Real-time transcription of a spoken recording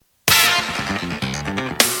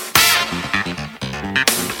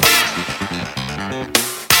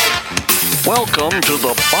Welcome to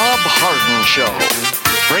the Bob Harden Show,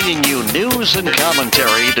 bringing you news and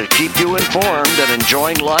commentary to keep you informed and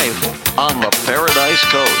enjoying life on the Paradise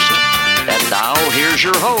Coast. And now, here's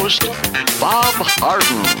your host, Bob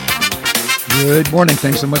Harden. Good morning.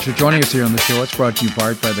 Thanks so much for joining us here on the show. It's brought to you in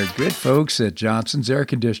part by the good folks at Johnson's Air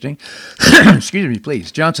Conditioning. Excuse me,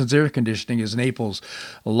 please. Johnson's Air Conditioning is Naples'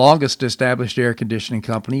 longest established air conditioning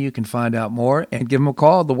company. You can find out more and give them a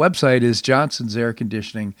call. The website is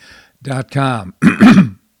johnsonsairconditioning.com.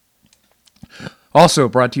 Also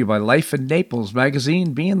brought to you by Life in Naples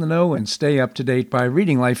magazine. Be in the know and stay up to date by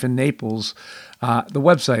reading Life in Naples. The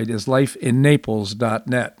website is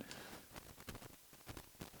lifeinnaples.net.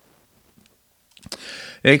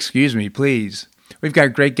 Excuse me, please. We've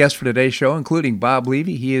got great guests for today's show, including Bob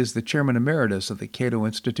Levy. He is the chairman emeritus of the Cato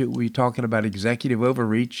Institute. We'll be talking about executive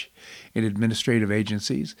overreach in administrative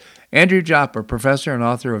agencies. Andrew Joppa, professor and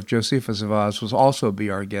author of Josephus of Oz, will also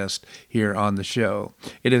be our guest here on the show.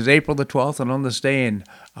 It is April the 12th, and on this day in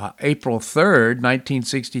April 3rd,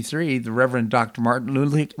 1963, the Reverend Dr. Martin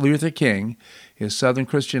Luther King, his Southern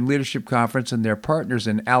Christian Leadership Conference, and their partners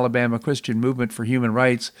in Alabama Christian Movement for Human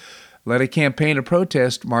Rights led a campaign of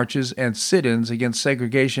protest marches and sit-ins against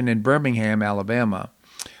segregation in Birmingham, Alabama.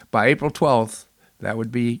 By April 12th, that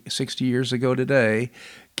would be 60 years ago today,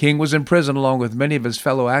 King was in prison along with many of his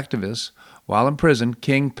fellow activists. While in prison,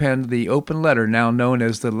 King penned the open letter now known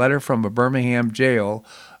as the Letter from a Birmingham Jail,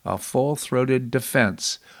 a full-throated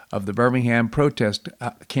defense of the Birmingham protest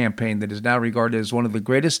campaign that is now regarded as one of the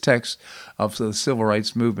greatest texts of the civil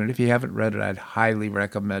rights movement. If you haven't read it, I'd highly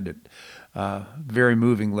recommend it. Very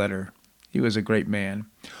moving letter. He was a great man.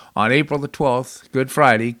 On April the 12th, Good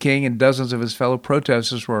Friday, King and dozens of his fellow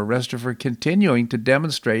protesters were arrested for continuing to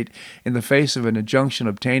demonstrate in the face of an injunction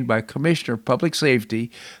obtained by Commissioner of Public Safety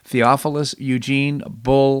Theophilus Eugene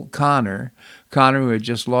Bull Connor. Connor, who had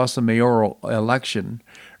just lost the mayoral election,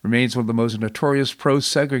 remains one of the most notorious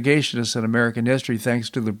pro-segregationists in American history thanks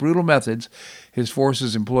to the brutal methods his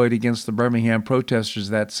forces employed against the Birmingham protesters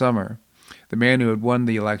that summer. The man who had won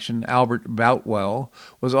the election, Albert Boutwell,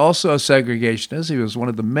 was also a segregationist. He was one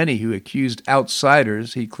of the many who accused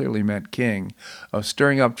outsiders, he clearly meant King, of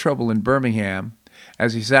stirring up trouble in Birmingham.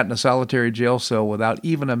 As he sat in a solitary jail cell without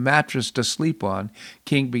even a mattress to sleep on,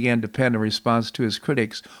 King began to pen a response to his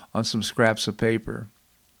critics on some scraps of paper.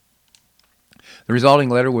 The resulting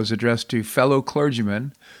letter was addressed to fellow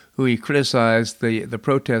clergymen who he criticized the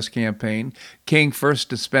protest campaign. King first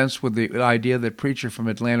dispensed with the idea that preacher from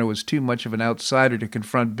Atlanta was too much of an outsider to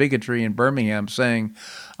confront bigotry in Birmingham, saying,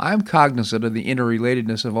 "I am cognizant of the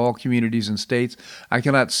interrelatedness of all communities and states. I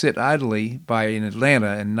cannot sit idly by in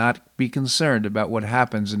Atlanta and not be concerned about what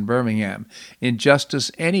happens in Birmingham.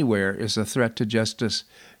 Injustice anywhere is a threat to justice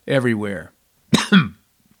everywhere."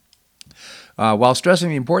 While stressing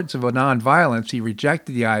the importance of nonviolence, he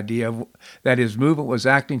rejected the idea that his movement was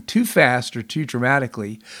acting too fast or too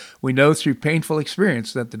dramatically. We know through painful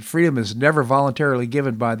experience that the freedom is never voluntarily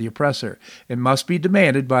given by the oppressor. It must be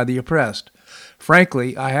demanded by the oppressed.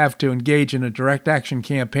 Frankly, I have to engage in a direct action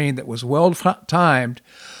campaign that was well-timed.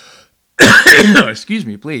 Excuse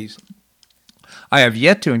me, please. I have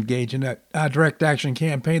yet to engage in a direct action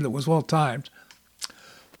campaign that was well-timed.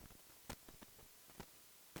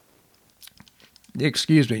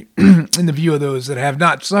 Excuse me, in the view of those that have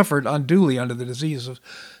not suffered unduly under the disease of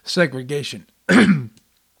segregation.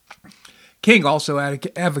 King also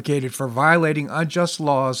advocated for violating unjust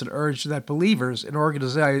laws and urged that believers in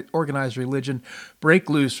organized religion break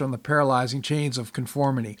loose from the paralyzing chains of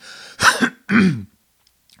conformity.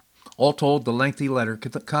 All told, the lengthy letter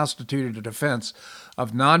constituted a defense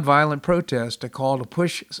of nonviolent protest, a call to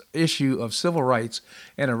push issue of civil rights,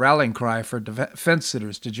 and a rallying cry for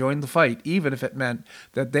fence-sitters to join the fight, even if it meant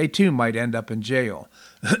that they too might end up in jail.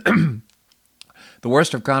 The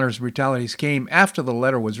worst of Connor's brutalities came after the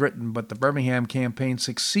letter was written, but the Birmingham campaign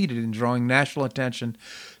succeeded in drawing national attention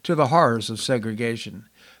to the horrors of segregation.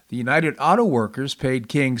 The United Auto Workers paid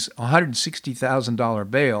King's $160,000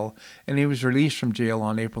 bail, and he was released from jail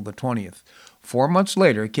on April the 20th. 4 months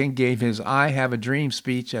later, King gave his "I Have a Dream"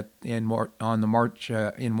 speech on the march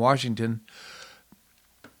in Washington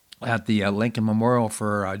at the Lincoln Memorial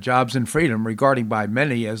for Jobs and Freedom, regarded by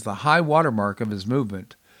many as the high watermark of his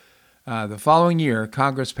movement. The following year,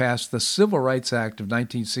 Congress passed the Civil Rights Act of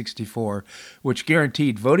 1964, which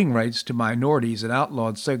guaranteed voting rights to minorities and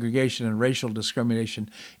outlawed segregation and racial discrimination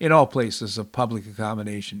in all places of public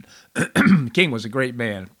accommodation. King was a great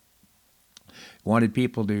man. He wanted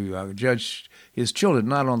people to judge his children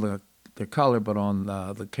not on their color, but on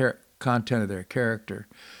the content of their character.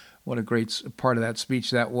 What a great part of that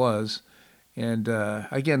speech that was. And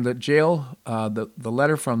again, the jail, the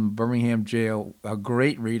letter from Birmingham jail, a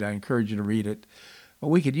great read. I encourage you to read it. But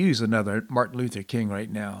we could use another Martin Luther King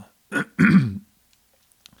right now.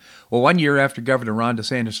 Well, 1 year after Governor Ron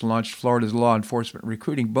DeSantis launched Florida's law enforcement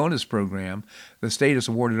recruiting bonus program, the state has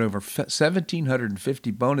awarded over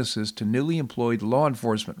 1,750 bonuses to newly employed law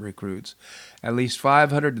enforcement recruits. At least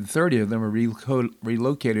 530 of them are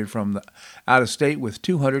relocated from out of state, with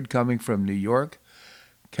 200 coming from New York,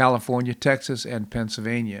 California, Texas, and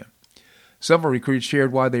Pennsylvania. Several recruits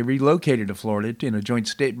shared why they relocated to Florida in a joint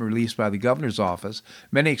statement released by the governor's office,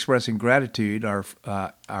 many expressing gratitude.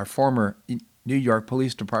 Our former New York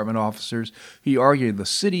Police Department officers who argued the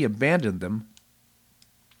city abandoned them.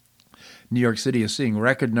 New York City is seeing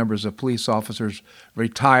record numbers of police officers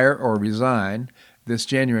retire or resign. This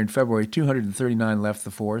January and February, 239 left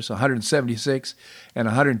the force, 176 and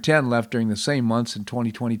 110 left during the same months in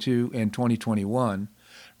 2022 and 2021,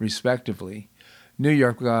 respectively. New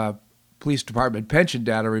York Police Department pension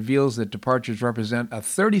data reveals that departures represent a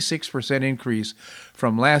 36% increase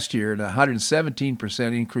from last year and a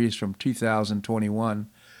 117% increase from 2021.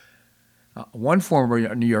 One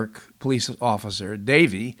former New York police officer,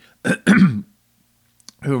 Davey,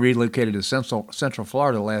 who relocated to Central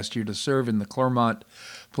Florida last year to serve in the Claremont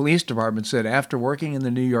Police Department, said, "After working in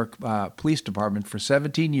the New York Police Department for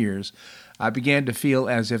 17 years, I began to feel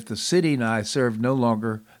as if the city I served no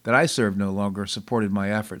longer supported my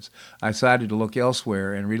efforts. I decided to look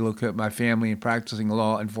elsewhere and relocate my family and practicing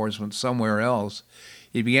law enforcement somewhere else."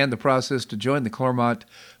 He began the process to join the Claremont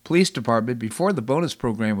Police Department before the bonus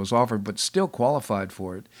program was offered, but still qualified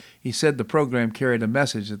for it. He said the program carried a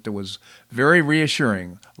message that was very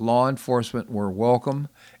reassuring. Law enforcement were welcome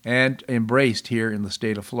and embraced here in the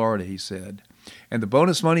state of Florida, he said. And the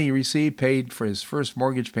bonus money he received paid for his first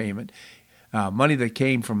mortgage payment, money that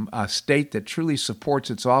came from a state that truly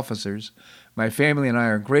supports its officers. My family and I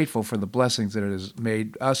are grateful for the blessings that it has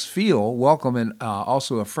made us feel welcome, and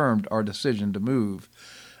also affirmed our decision to move.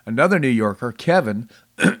 Another New Yorker, Kevin,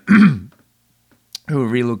 who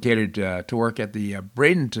relocated to work at the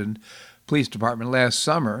Bradenton Police Department last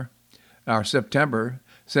September,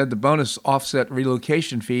 said the bonus offset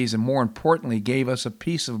relocation fees and, more importantly, gave us a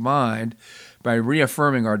peace of mind by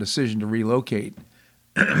reaffirming our decision to relocate.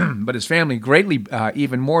 But his family greatly,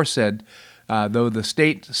 even more, said, though the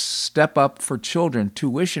state Step Up for Children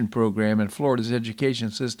tuition program in Florida's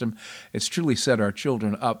education system has truly set our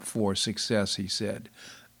children up for success, he said.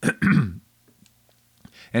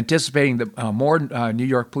 Anticipating that more New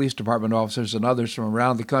York Police Department officers and others from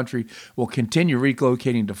around the country will continue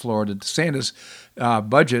relocating to Florida, DeSantis'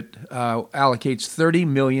 budget allocates $30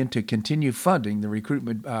 million to continue funding the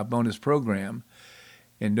recruitment bonus program.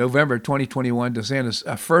 In November 2021,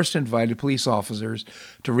 DeSantis first invited police officers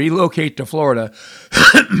to relocate to Florida,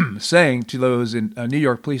 saying to those in New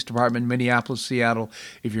York Police Department, Minneapolis, Seattle,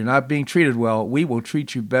 "If you're not being treated well, we will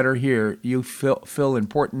treat you better here. You fill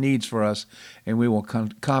important needs for us, and we will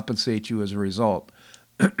compensate you as a result."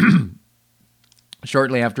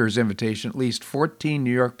 Shortly after his invitation, at least 14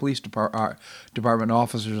 New York Police Department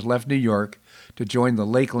officers left New York to join the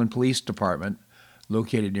Lakeland Police Department,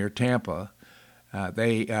 located near Tampa.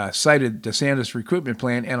 They cited DeSantis' recruitment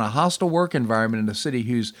plan and a hostile work environment in a city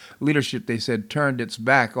whose leadership, they said, turned its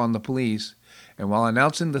back on the police. And while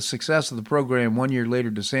announcing the success of the program 1 year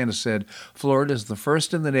later, DeSantis said, "Florida is the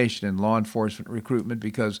first in the nation in law enforcement recruitment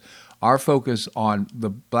because our focus on the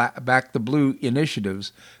Back the Blue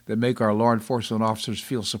initiatives that make our law enforcement officers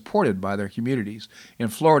feel supported by their communities. In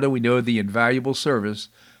Florida, we know the invaluable service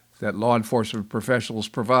that law enforcement professionals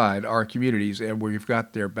provide our communities, and we've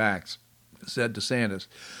got their backs," said DeSantis.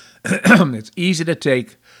 It's easy to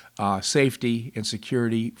take safety and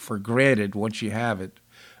security for granted once you have it.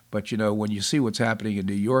 But, when you see what's happening in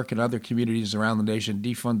New York and other communities around the nation,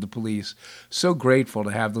 defund the police, so grateful to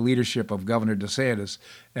have the leadership of Governor DeSantis.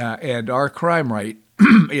 And our crime rate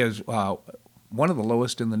is one of the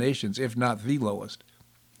lowest in the nation, if not the lowest.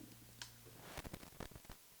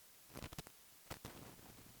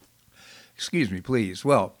 Excuse me, please.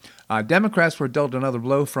 Well, Democrats were dealt another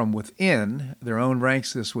blow from within their own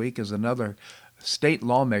ranks this week as another state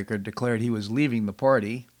lawmaker declared he was leaving the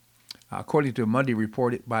party. According to a Monday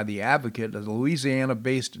report by The Advocate, a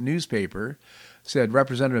Louisiana-based newspaper said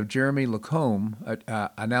Representative Jeremy Lacombe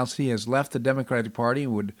announced he has left the Democratic Party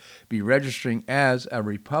and would be registering as a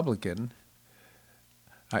Republican.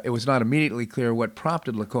 It was not immediately clear what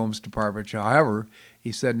prompted Lacombe's departure. However,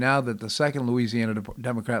 he said now that the second Louisiana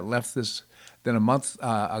Democrat left this than a month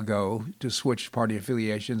ago to switch party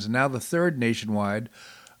affiliations, and now the third nationwide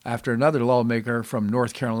after another lawmaker from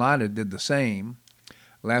North Carolina did the same.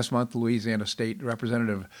 Last month, Louisiana State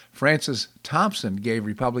Representative Francis Thompson gave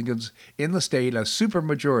Republicans in the state a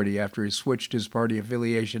supermajority after he switched his party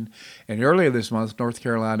affiliation. And earlier this month, North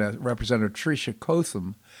Carolina Representative Tricia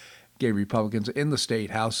Cotham gave Republicans in the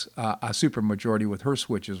state House a supermajority with her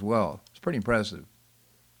switch as well. It's pretty impressive.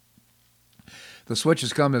 The switch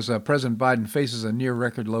has come as President Biden faces a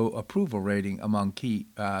near-record low approval rating among key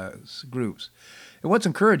groups. And what's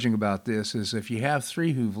encouraging about this is if you have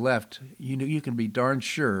three who've left, you can be darn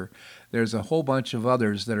sure there's a whole bunch of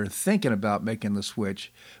others that are thinking about making the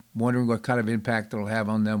switch, wondering what kind of impact it'll have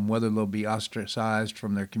on them, whether they'll be ostracized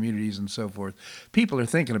from their communities and so forth. People are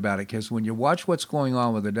thinking about it because when you watch what's going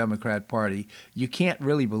on with the Democrat Party, you can't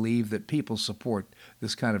really believe that people support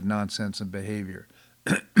this kind of nonsense and behavior.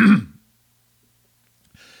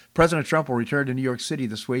 President Trump will return to New York City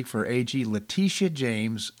this week for AG Letitia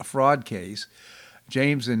James' fraud case.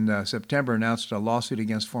 James, in September, announced a lawsuit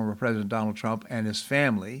against former President Donald Trump and his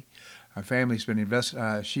family. Her family's been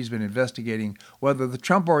she's been investigating whether the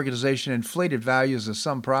Trump Organization inflated values of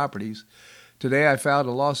some properties. Today, I filed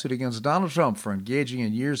a lawsuit against Donald Trump for engaging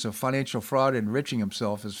in years of financial fraud, enriching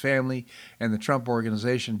himself, his family, and the Trump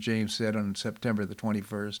Organization, James said on September the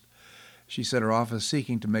 21st. She said her office is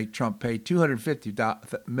seeking to make Trump pay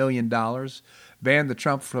 $250 million, ban the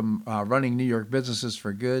Trump from running New York businesses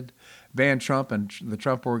for good, ban Trump and the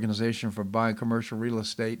Trump Organization from buying commercial real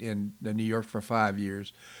estate in New York for 5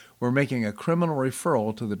 years. We're making a criminal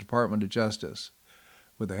referral to the Department of Justice.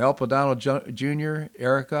 With the help of Donald Jr.,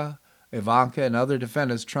 Erica, Ivanka, and other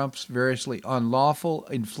defendants, Trump's variously unlawful,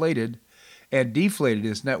 inflated, and deflated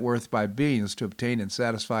his net worth by billions to obtain and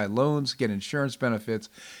satisfy loans, get insurance benefits,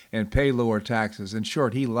 and pay lower taxes. In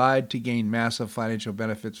short, he lied to gain massive financial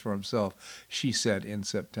benefits for himself, she said in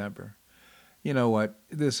September. You know what?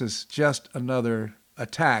 This is just another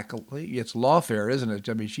attack. It's lawfare, isn't it?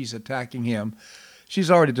 I mean, she's attacking him.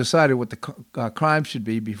 She's already decided what the crime should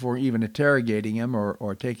be before even interrogating him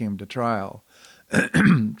or taking him to trial.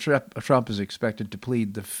 Trump is expected to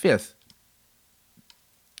plead the fifth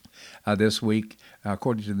this week,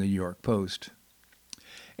 according to the New York Post.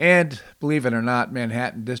 And, believe it or not,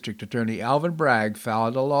 Manhattan District Attorney Alvin Bragg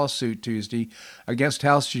filed a lawsuit Tuesday against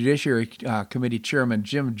House Judiciary Committee Chairman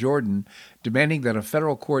Jim Jordan, demanding that a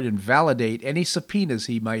federal court invalidate any subpoenas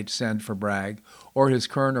he might send for Bragg or his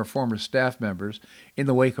current or former staff members in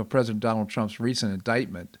the wake of President Donald Trump's recent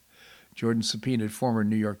indictment. Jordan subpoenaed former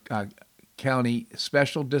New York County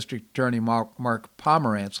Special District Attorney Mark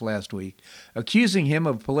Pomerantz last week, accusing him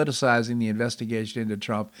of politicizing the investigation into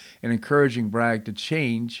Trump and encouraging Bragg to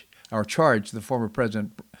charge the former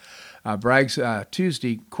president. Bragg's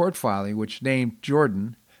Tuesday court filing, which named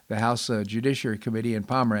Jordan, the House Judiciary Committee, and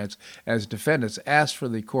Pomerantz as defendants, asked for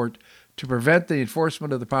the court to prevent the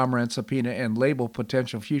enforcement of the Pomerantz subpoena and label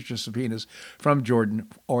potential future subpoenas from Jordan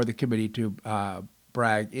or the committee to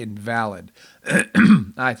Bragg invalid.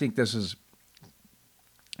 I think this is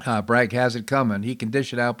Bragg has it coming. He can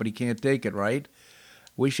dish it out, but he can't take it, right?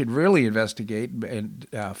 We should really investigate and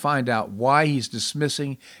find out why he's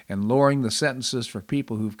dismissing and lowering the sentences for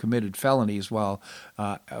people who've committed felonies while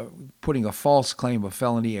putting a false claim of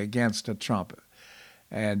felony against Trump.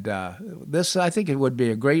 And this, I think it would be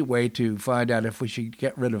a great way to find out if we should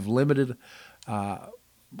get rid of limited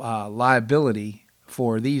liability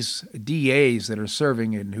for these DAs that are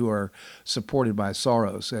serving and who are supported by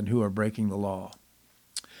Soros and who are breaking the law.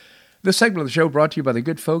 This segment of the show brought to you by the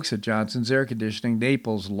good folks at Johnson's Air Conditioning,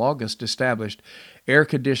 Naples' longest established air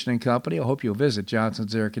conditioning company. I hope you'll visit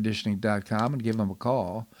johnsonsairconditioning.com and give them a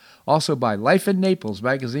call. Also by Life in Naples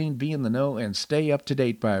magazine. Be in the know and stay up to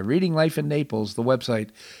date by reading Life in Naples. The website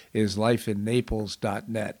is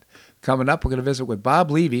lifeinnaples.net. Coming up, we're going to visit with Bob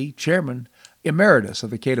Levy, Chairman Emeritus of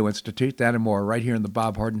the Cato Institute. That and more right here in The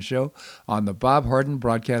Bob Harden Show on the Bob Harden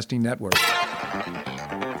Broadcasting Network.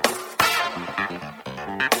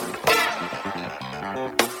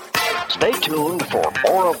 Stay tuned for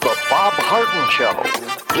more of The Bob Harden Show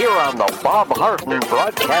here on the Bob Harden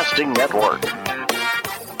Broadcasting Network.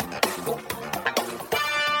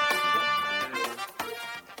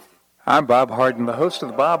 I'm Bob Harden, the host of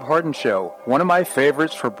The Bob Harden Show. One of my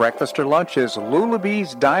favorites for breakfast or lunch is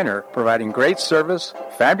Lulabee's Diner, providing great service,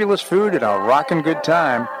 fabulous food, and a rockin' good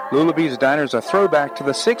time. Lulabee's Diner is a throwback to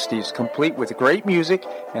the 60s, complete with great music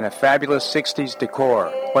and a fabulous 60s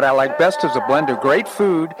decor. What I like best is a blend of great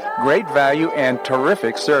food, great value, and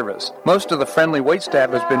terrific service. Most of the friendly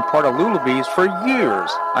waitstaff has been part of Lulabee's for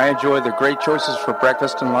years. I enjoy the great choices for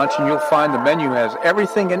breakfast and lunch, and you'll find the menu has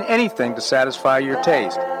everything and anything to satisfy your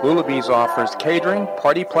taste. Lulabee's offers catering,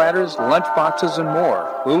 party platters, lunch boxes, and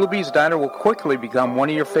more. Lulabee's Diner will quickly become one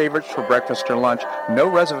of your favorites for breakfast or lunch. No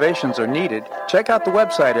reservations are needed. Check out the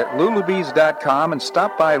website at lulabees.com and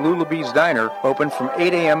stop by Lulabee's Diner, open from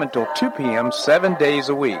 8 a.m. until 2 p.m. 7 days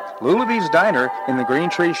a week. Lulabee's Diner in the Green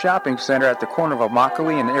Tree Shopping Center at the corner of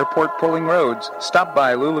Immokalee and Airport Pulling Roads. Stop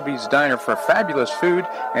by Lulabee's Diner for fabulous food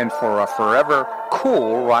and for a forever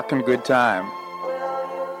cool rockin' good time.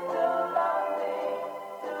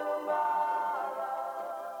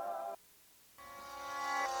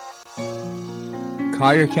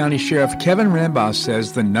 Collier County Sheriff Kevin Rambaugh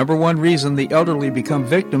says the number one reason the elderly become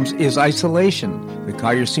victims is isolation. The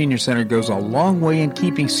Collier Senior Center goes a long way in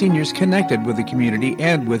keeping seniors connected with the community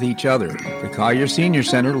and with each other. The Collier Senior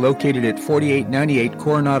Center, located at 4898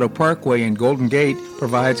 Coronado Parkway in Golden Gate,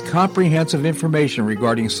 provides comprehensive information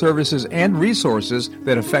regarding services and resources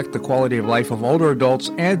that affect the quality of life of older adults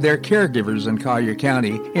and their caregivers in Collier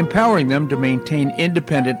County, empowering them to maintain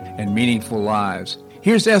independent and meaningful lives.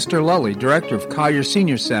 Here's Esther Lully, Director of Collier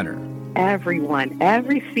Senior Center. Everyone,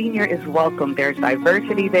 every senior is welcome. There's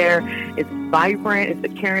diversity there. It's vibrant. It's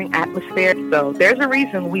a caring atmosphere. So there's a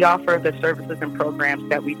reason we offer the services and programs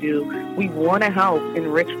that we do. We want to help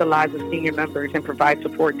enrich the lives of senior members and provide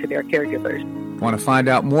support to their caregivers. Want to find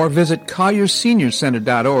out more? Visit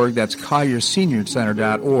collierseniorcenter.org. That's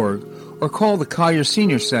collierseniorcenter.org. Or call the Collier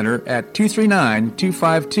Senior Center at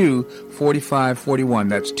 239-252-4541.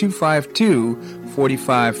 That's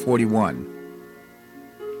 252-4541.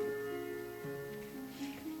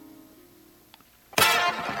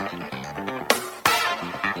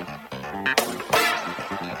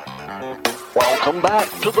 Welcome back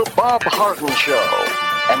to the Bob Harden Show.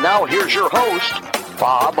 And now here's your host,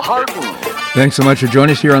 Bob Harden. Thanks so much for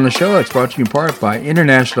joining us here on the show. It's brought to you in part by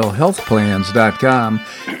InternationalHealthPlans.com.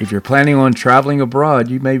 If you're planning on traveling abroad,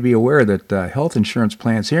 you may be aware that health insurance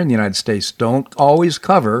plans here in the United States don't always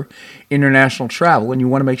cover international travel, and you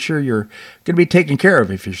want to make sure you're going to be taken care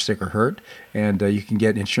of if you're sick or hurt. And you can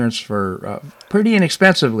get insurance for pretty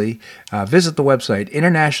inexpensively. Visit the website,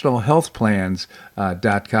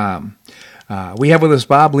 InternationalHealthPlans.com. We have with us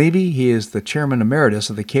Bob Levy. He is the Chairman Emeritus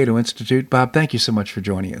of the Cato Institute. Bob, thank you so much for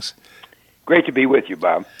joining us. Great to be with you,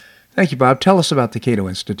 Bob. Thank you, Bob. Tell us about the Cato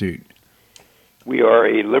Institute. We are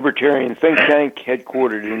a libertarian think tank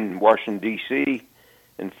headquartered in Washington, D.C.,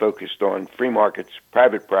 and focused on free markets,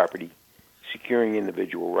 private property, securing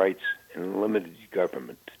individual rights, and limited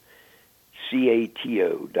government.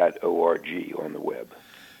 cato.org on the web.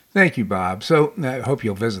 Thank you, Bob. So I hope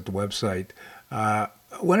you'll visit the website. I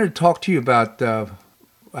wanted to talk to you about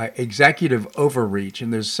executive overreach,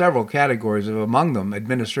 and there's several categories of, among them,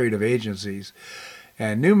 administrative agencies.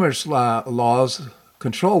 And numerous laws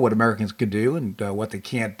control what Americans can do and what they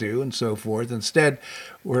can't do and so forth. Instead,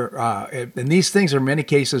 and these things are in many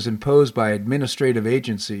cases imposed by administrative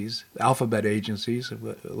agencies, alphabet agencies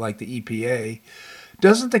like the EPA.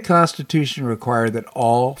 Doesn't the Constitution require that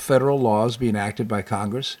all federal laws be enacted by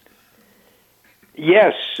Congress?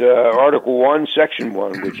 Yes, Article 1, Section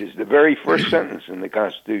 1, which is the very first sentence in the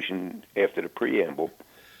Constitution after the preamble,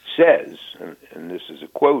 says, and this is a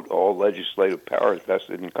quote, all legislative power is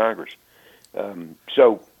vested in Congress.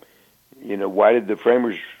 So, why did the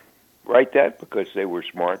framers write that? Because they were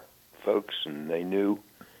smart folks, and they knew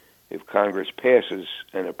if Congress passes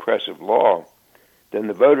an oppressive law, then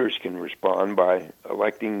the voters can respond by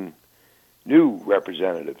electing new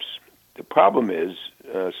representatives. The problem is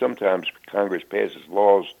sometimes Congress passes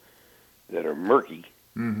laws that are murky,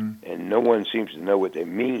 and no one seems to know what they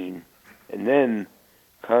mean, and then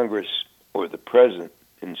Congress or the President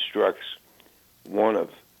instructs one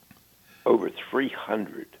of over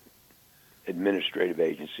 300 administrative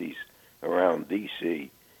agencies around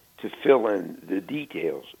D.C. to fill in the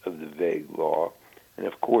details of the vague law. And,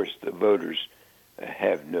 of course, the voters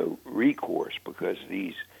have no recourse because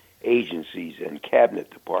these agencies and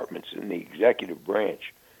cabinet departments in the executive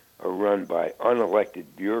branch are run by unelected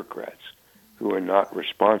bureaucrats who are not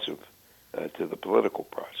responsive to the political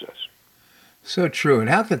process. So true.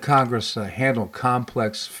 And how could Congress handle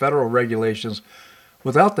complex federal regulations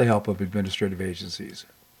without the help of administrative agencies?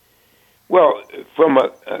 Well, from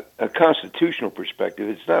a constitutional perspective,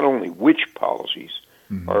 it's not only which policies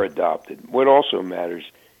are adopted. What also matters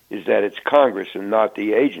is that it's Congress and not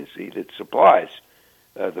the agency that supplies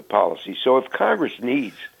the policy. So if Congress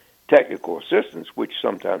needs technical assistance, which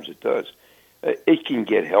sometimes it does, it can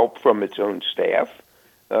get help from its own staff,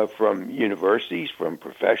 from universities, from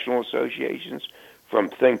professional associations, from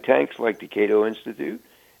think tanks like the Cato Institute,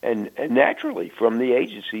 and naturally from the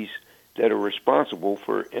agencies that are responsible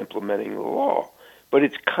for implementing the law. But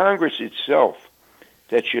it's Congress itself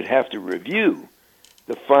that should have to review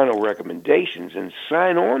the final recommendations and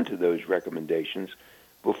sign on to those recommendations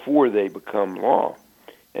before they become law.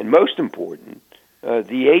 And most important,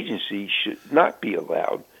 the agency should not be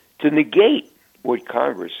allowed to negate what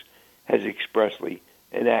Congress has expressly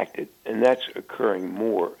enacted, and that's occurring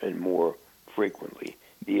more and more frequently.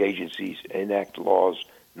 The agencies enact laws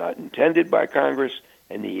not intended by Congress,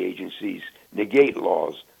 and the agencies negate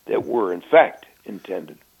laws that were, in fact,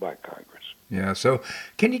 intended by Congress. Yeah, so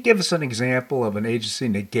can you give us an example of an agency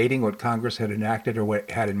negating what Congress had enacted or what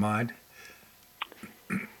it had in mind?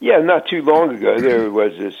 Yeah, not too long ago, there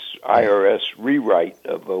was this IRS rewrite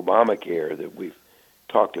of Obamacare that we've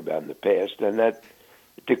talked about in the past, and that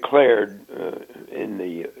declared in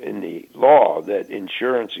the law that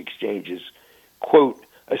insurance exchanges, quote,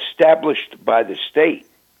 established by the state.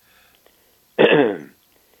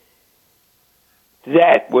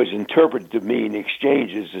 That was interpreted to mean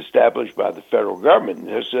exchanges established by the federal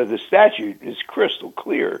government. So the statute is crystal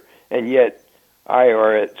clear, and yet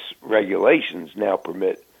IRS regulations now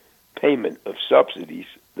permit payment of subsidies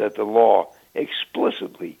that the law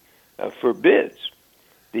explicitly forbids.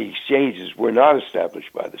 The exchanges were not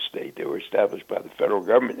established by the state. They were established by the federal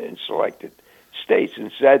government in selected states.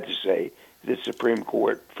 And sad to say, the Supreme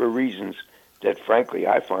Court, for reasons that frankly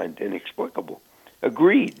I find inexplicable,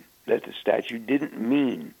 agreed that the statute didn't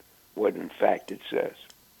mean what in fact it says.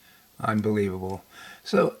 Unbelievable.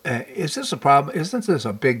 So is this a problem? Isn't this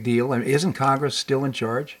a big deal? I mean, isn't Congress still in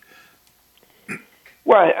charge?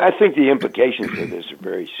 Well, I think the implications of this are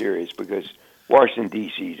very serious because Washington,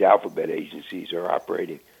 D.C.'s alphabet agencies are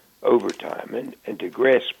operating overtime. And to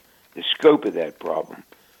grasp the scope of that problem,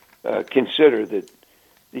 consider that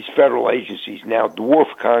these federal agencies now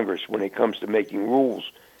dwarf Congress when it comes to making rules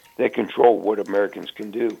that control what Americans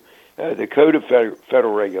can do. The Code of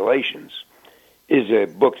Federal Regulations is a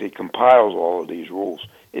book that compiles all of these rules.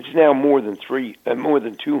 It's now more than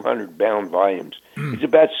 200 bound volumes. It's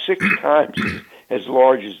about 6 times as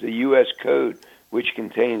large as the U.S. Code, which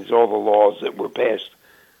contains all the laws that were passed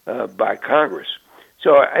by Congress.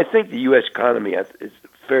 So I think the U.S. economy, it's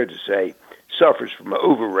fair to say, suffers from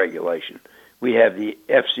overregulation. We have the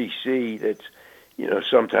FCC that's,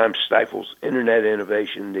 sometimes stifles internet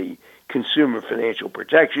innovation, the Consumer Financial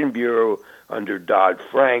Protection Bureau under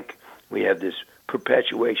Dodd-Frank. We have this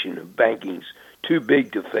perpetuation of banking's too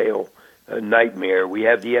big to fail nightmare. We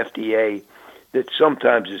have the FDA that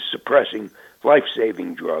sometimes is suppressing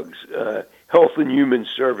life-saving drugs, Health and Human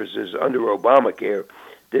Services under Obamacare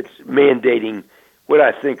that's mandating what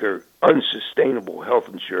I think are unsustainable health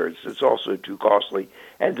insurance that's also too costly,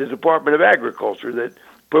 and the Department of Agriculture that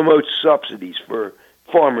promotes subsidies for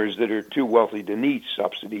farmers that are too wealthy to need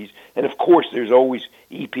subsidies. And of course, there's always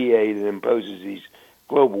EPA that imposes these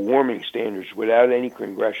global warming standards without any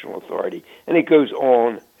congressional authority. And it goes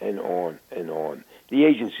on and on and on. The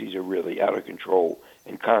agencies are really out of control,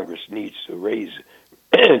 and Congress needs to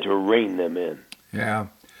rein them in. Yeah.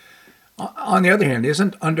 On the other hand,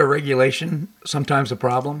 isn't underregulation sometimes a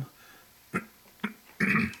problem?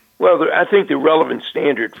 Well, I think the relevant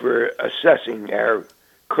standard for assessing our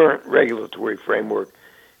current regulatory framework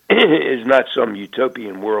is not some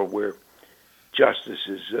utopian world where justice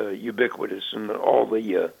is ubiquitous and all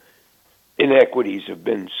the inequities have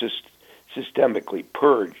been systemically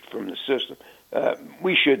purged from the system.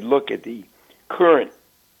 We should look at the current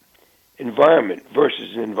environment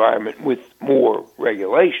versus an environment with more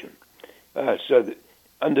regulation. So that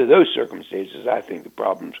under those circumstances, I think the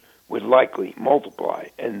problems would likely multiply.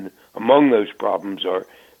 And among those problems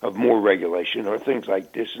of more regulation are things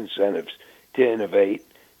like disincentives to innovate.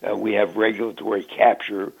 We have regulatory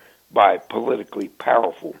capture by politically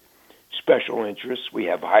powerful special interests. We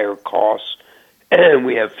have higher costs, and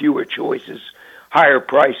we have fewer choices, higher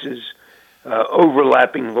prices,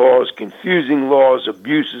 overlapping laws, confusing laws,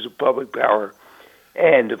 abuses of public power.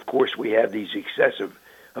 And, of course, we have these excessive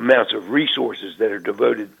amounts of resources that are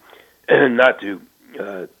devoted not to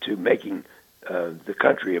making the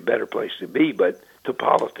country a better place to be, but to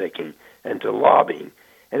politicking and to lobbying.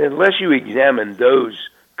 And unless you examine those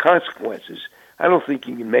consequences, I don't think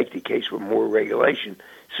you can make the case for more regulation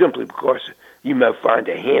simply because you may find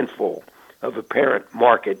a handful of apparent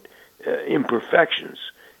market imperfections.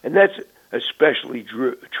 And that's especially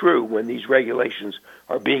true when these regulations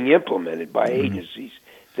are being implemented by agencies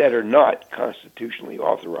that are not constitutionally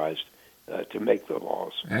authorized to make the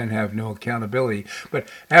laws. And have no accountability. But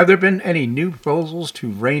have there been any new proposals to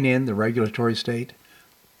rein in the regulatory state?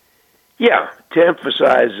 Yeah, to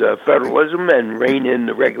emphasize federalism and rein in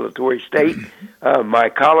the regulatory state, my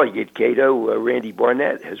colleague at Cato, Randy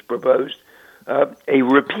Barnett, has proposed a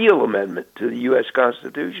repeal amendment to the U.S.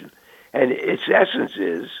 Constitution. And its essence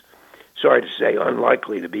is sorry to say,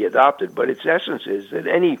 unlikely to be adopted, but its essence is that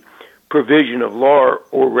any provision of law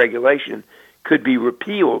or regulation could be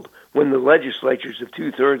repealed when the legislatures of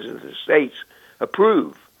two-thirds of the states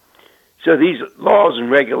approve. So these laws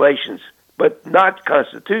and regulations, but not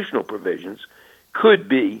constitutional provisions, could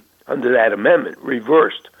be, under that amendment,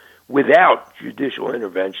 reversed without judicial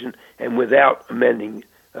intervention and without amending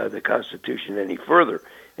the Constitution any further.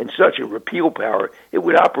 And such a repeal power, it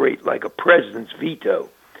would operate like a president's veto,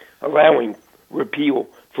 allowing repeal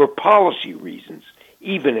for policy reasons,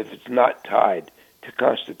 even if it's not tied to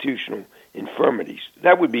constitutional infirmities.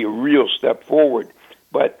 That would be a real step forward,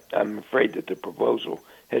 but I'm afraid that the proposal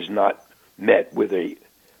has not met with a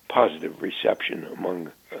positive reception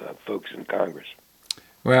among folks in Congress.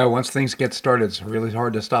 Well, once things get started, it's really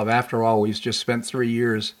hard to stop. After all, we've just spent 3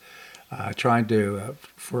 years trying to,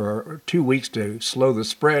 for 2 weeks, to slow the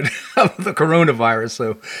spread of the coronavirus.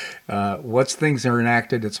 So once things are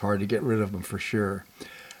enacted, it's hard to get rid of them for sure.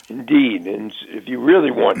 Indeed. And if you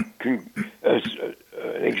really want an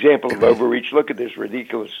example of overreach, look at this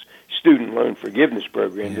ridiculous student loan forgiveness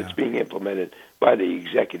program that's being implemented by the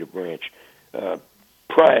executive branch.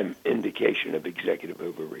 Prime indication of executive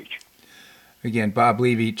overreach. Again, Bob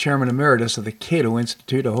Levy, Chairman Emeritus of the Cato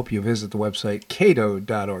Institute. I hope you visit the website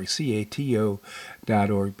cato.org,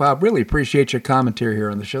 cato.org. Bob, really appreciate your commentary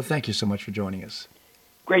here on the show. Thank you so much for joining us.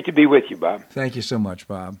 Great to be with you, Bob. Thank you so much,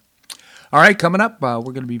 Bob. All right, coming up, we're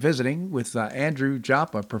going to be visiting with Andrew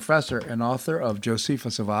Joppa, professor and author of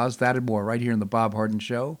Josephus of Oz. That and more right here in The Bob Harden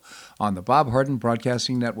Show on the Bob Harden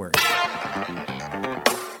Broadcasting Network.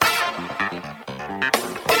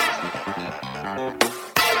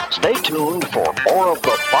 Stay tuned for more of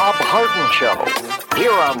the Bob Harden Show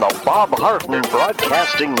here on the Bob Harden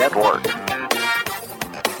Broadcasting Network.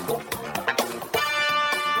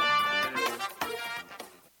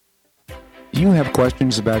 Do you have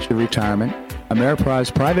questions about your retirement?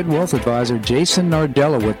 Ameriprise Private Wealth Advisor Jason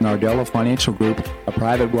Nardella with Nardella Financial Group, a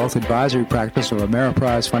private wealth advisory practice of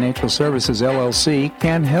Ameriprise Financial Services, LLC,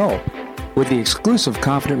 can help. With the exclusive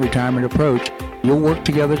Confident Retirement approach, you'll work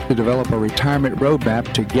together to develop a retirement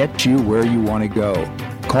roadmap to get you where you want to go.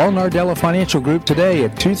 Call Nardella Financial Group today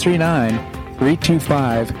at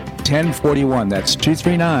 239-325-1041. That's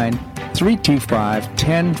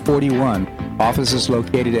 239-325-1041. Office is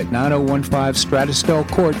located at 9015 Stratosdale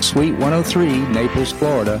Court, Suite 103, Naples,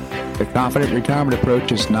 Florida. The Confident Retirement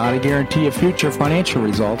approach is not a guarantee of future financial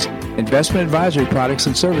results. Investment advisory products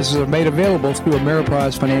and services are made available through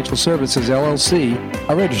Ameriprise Financial Services, LLC,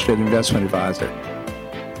 a registered investment advisor.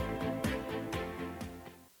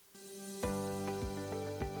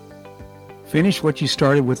 Finish what you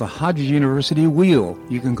started with the Hodges University Wheel.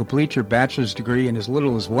 You can complete your bachelor's degree in as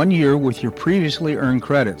little as 1 year with your previously earned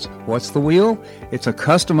credits. What's the Wheel? It's a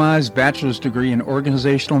customized bachelor's degree in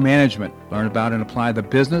organizational management. Learn about and apply the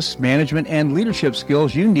business, management, and leadership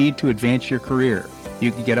skills you need to advance your career.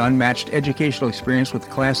 You can get unmatched educational experience with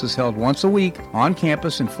classes held once a week on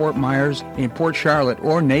campus in Fort Myers, in Port Charlotte,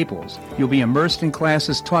 or Naples. You'll be immersed in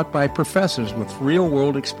classes taught by professors with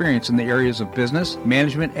real-world experience in the areas of business,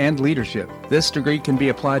 management, and leadership. This degree can be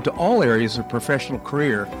applied to all areas of professional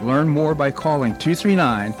career. Learn more by calling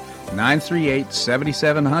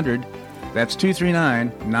 239-938-7700. That's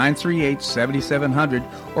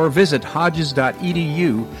 239-938-7700, or visit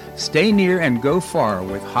hodges.edu. Stay near and go far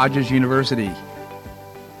with Hodges University.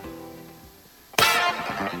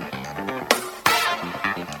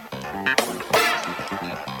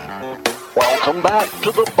 Welcome back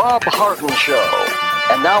to the Bob Harden Show.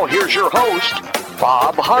 And now here's your host,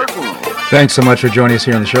 Bob Harden. Thanks so much for joining us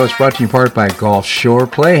here on the show. It's brought to you in part by Gulf Shore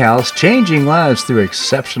Playhouse, changing lives through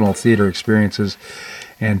exceptional theater experiences.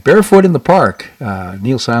 And Barefoot in the Park,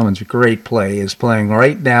 Neil Simon's great play, is playing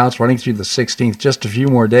right now. It's running through the 16th, just a few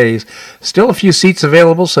more days. Still a few seats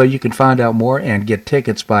available, so you can find out more and get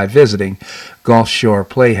tickets by visiting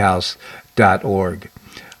gulfshoreplayhouse.org.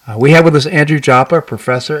 We have with us Andrew Joppa,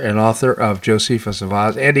 professor and author of Josephus of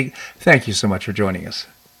Oz. Andy, thank you so much for joining us.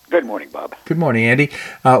 Good morning, Bob. Good morning, Andy.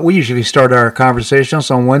 We usually start our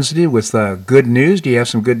conversations on Wednesday with good news. Do you have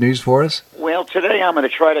some good news for us? Well, today I'm going to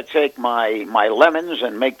try to take my lemons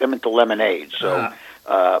and make them into lemonade. So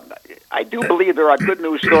I do believe there are good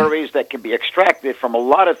news stories that can be extracted from a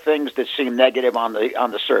lot of things that seem negative on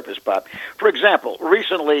the surface, Bob. For example,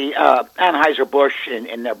 recently Anheuser-Busch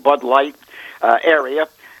in the Bud Light area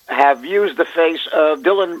have used the face of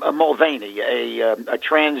Dylan Mulvaney, a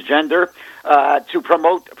transgender, to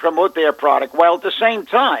promote their product, while at the same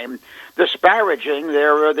time disparaging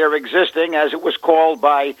their existing, as it was called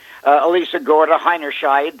by Elisa Gorda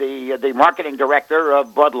Heinerscheid, the marketing director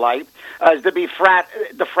of Bud Light, as to be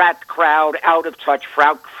the frat crowd, out of touch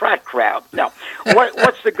frat crowd. Now,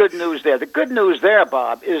 what's the good news there? The good news there,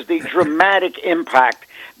 Bob, is the dramatic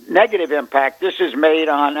negative impact this has made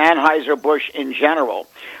on Anheuser-Busch in general.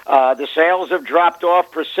 The sales have dropped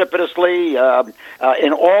off precipitously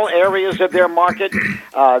in all areas of their market.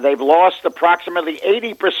 They've lost approximately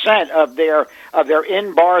 80% of their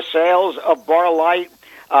in-bar sales of Bar Light.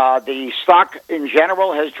 The stock in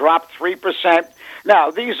general has dropped 3%.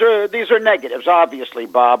 Now, these are negatives, obviously,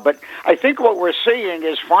 Bob, but I think what we're seeing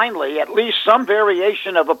is finally at least some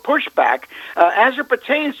variation of a pushback as it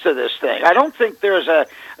pertains to this thing. I don't think there's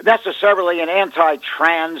necessarily an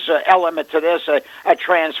anti-trans element to this, a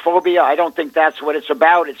transphobia. I don't think that's what it's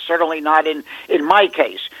about. It's certainly not in my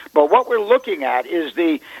case. But what we're looking at is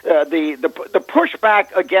the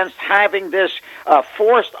pushback against having this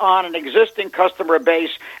forced on an existing customer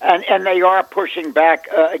base, and they are pushing back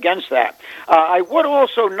against that. I would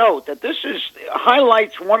also note that this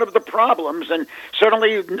highlights one of the problems, and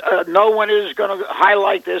certainly no one is going to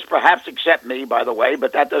highlight this, perhaps except me, by the way,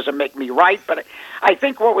 but that doesn't make me right. But I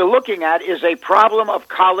think what we're looking at is a problem of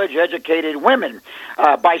college-educated women.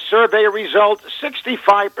 By survey results,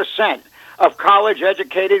 65% of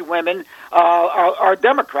college-educated women are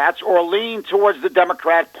Democrats or lean towards the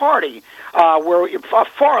Democrat Party, where a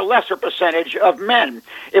far lesser percentage of men.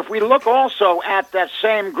 If we look also at that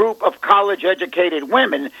same group of college-educated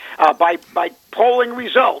women, by polling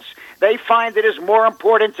results, they find it is more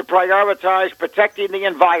important to prioritize protecting the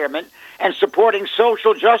environment and supporting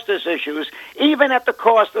social justice issues, even at the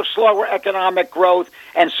cost of slower economic growth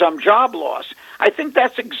and some job loss. I think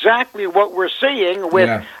that's exactly what we're seeing with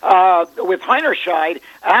Heinerscheid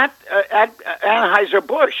at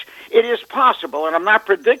Anheuser-Busch. It is possible, and I'm not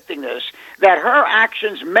predicting this, that her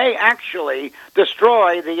actions may actually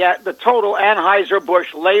destroy the total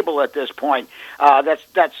Anheuser-Busch label at this point. That's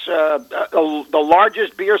the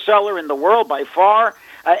largest beer seller in the world by far,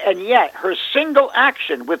 and yet her single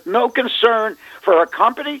action, with no concern for her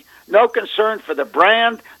company, no concern for the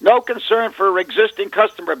brand, no concern for her existing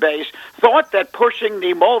customer base, thought that pushing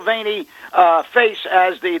the Mulvaney face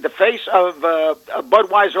as the face of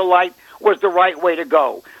Budweiser Light was the right way to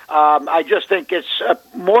go. I just think it's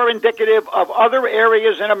more indicative of other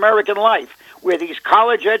areas in American life where these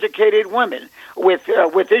college-educated women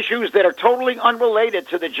with issues that are totally unrelated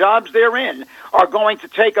to the jobs they're in are going to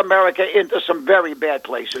take America into some very bad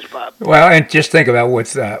places, Bob. Well, and just think about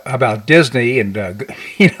what's about Disney, and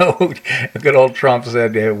good old Trump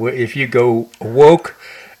said, if you go woke,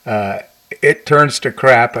 it turns to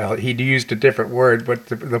crap. He used a different word, but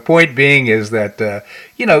the point being is that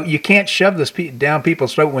you can't shove this down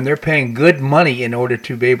people's throat when they're paying good money in order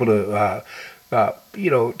to be able to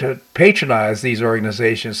to patronize these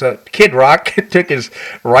organizations. So Kid Rock took his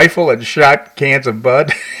rifle and shot cans of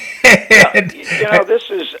Bud. This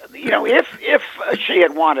is, if she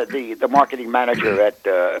had wanted, the marketing manager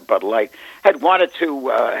at Bud Light had wanted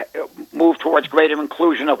to move towards greater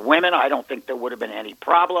inclusion of women, I don't think there would have been any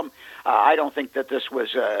problem. I don't think that this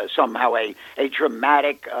was somehow a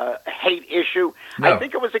dramatic hate issue. No. I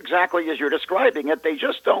think it was exactly as you're describing it. They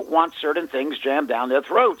just don't want certain things jammed down their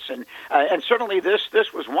throats, and certainly this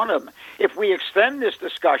was one of them. If we extend this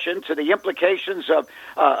discussion to the implications of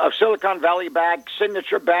Silicon Valley Bank,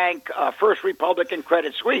 Signature Bank, First Republic, and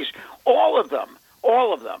Credit Suisse, all of them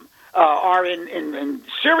are in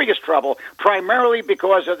serious trouble, primarily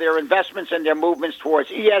because of their investments and their movements towards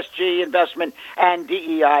ESG investment and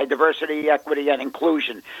DEI, diversity, equity, and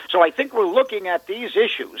inclusion. So I think we're looking at these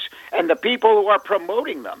issues and the people who are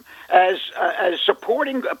promoting them as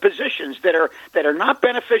supporting positions that are not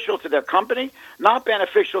beneficial to their company, not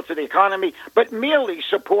beneficial to the economy, but merely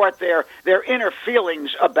support their inner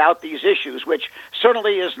feelings about these issues, which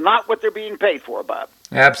certainly is not what they're being paid for, Bob.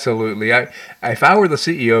 Absolutely. If I were the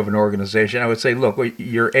CEO of an organization, I would say, look,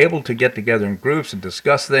 you're able to get together in groups and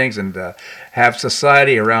discuss things and have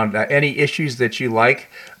society around any issues that you like.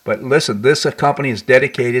 But listen, this company is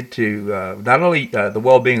dedicated to not only the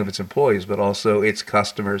well-being of its employees, but also its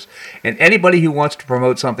customers. And anybody who wants to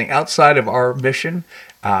promote something outside of our mission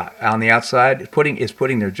on the outside is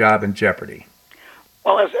putting their job in jeopardy.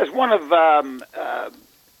 Well, as one of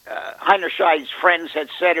Heinerscheid's friends had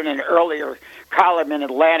said in an earlier column in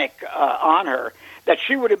Atlantic on her, that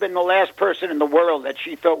she would have been the last person in the world that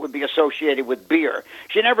she thought would be associated with beer.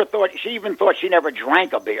 She even thought she never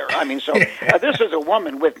drank a beer. I mean, so this is a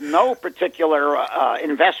woman with no particular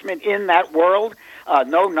investment in that world,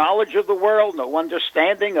 no knowledge of the world, no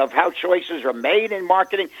understanding of how choices are made in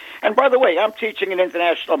marketing. And by the way, I'm teaching an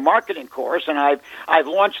international marketing course, and I've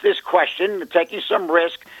launched this question, taking some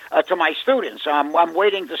risk to my students. I'm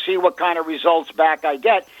waiting to see what kind of results back I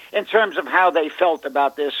get in terms of how they felt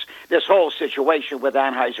about this whole situation with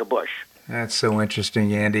Anheuser-Busch. That's so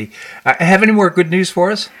interesting, Andy. Have any more good news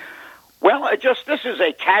for us? Well, this is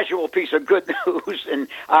a casual piece of good news, and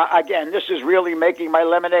again, this is really making my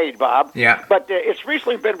lemonade, Bob. Yeah. But it's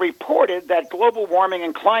recently been reported that global warming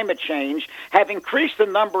and climate change have increased the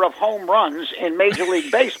number of home runs in Major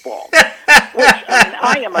League Baseball.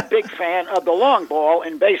 I am a big fan of the long ball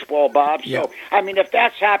in baseball, Bob. So, yeah. I mean, if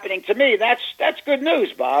that's happening to me, that's good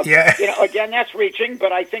news, Bob. Yeah. Again, that's reaching,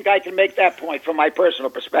 but I think I can make that point from my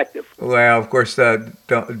personal perspective. Well, of course,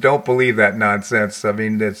 don't believe that nonsense. I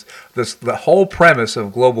mean, the whole premise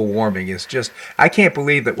of global warming is just, I can't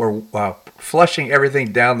believe that we're flushing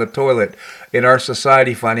everything down the toilet in our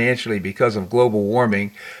society financially because of global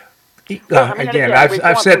warming. Again,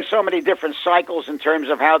 I've said through so many different cycles in terms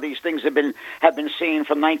of how these things have been seen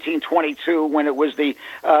from 1922 when it was the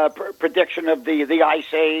prediction of the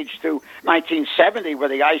Ice Age to 1970 where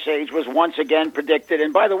the Ice Age was once again predicted.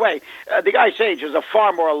 And by the way, the Ice Age is a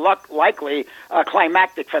far more likely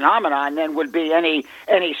climactic phenomenon than would be any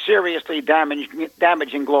seriously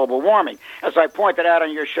damaging global warming. As I pointed out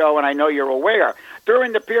on your show, and I know you're aware,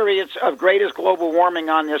 during the periods of greatest global warming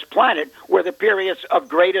on this planet were the periods of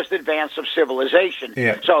greatest advance of civilization.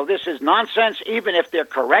 Yeah. So this is nonsense. Even if they're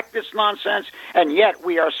correct, it's nonsense. And yet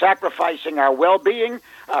we are sacrificing our well-being,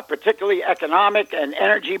 particularly economic and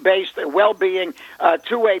energy-based well-being,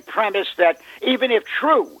 to a premise that, even if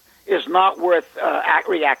true, is not worth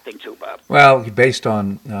reacting to, Bob. Well, based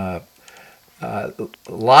on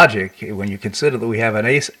logic, when you consider that we have an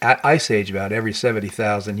ice age about every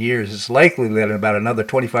 70,000 years, it's likely that in about another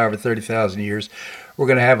 25 or 30,000 years, we're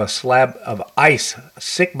going to have a slab of ice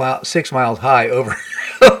 6 miles high over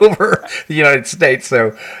over the United States.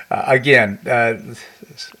 So, again,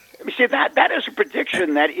 You see, that is a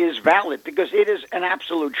prediction that is valid because it is an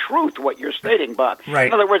absolute truth what you're stating, Bob. Right.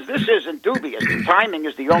 In other words, this isn't dubious. The timing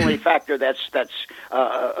is the only factor that's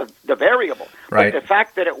the variable. Right. But the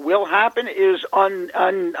fact that it will happen is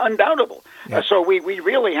undoubtable. Yep. So we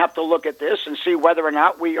really have to look at this and see whether or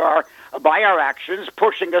not we are, by our actions,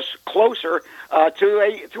 pushing us closer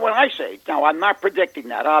to an ice age. Now, I'm not predicting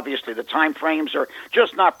that. Obviously, the time frames are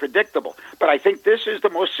just not predictable. But I think this is the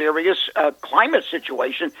most serious climate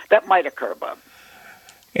situation that might occur, Bob.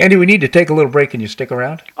 Andy, we need to take a little break. Can you stick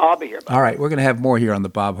around? I'll be here, Bob. All right, we're going to have more here on the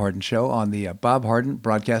Bob Harden Show on the Bob Harden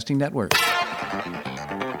Broadcasting Network.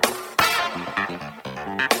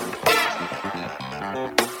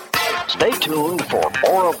 Stay tuned for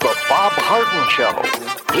more of the Bob Harden Show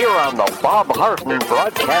here on the Bob Harden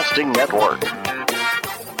Broadcasting Network.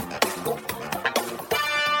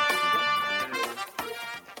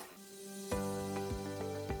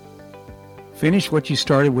 Finish what you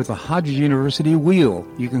started with a Hodges University Wheel.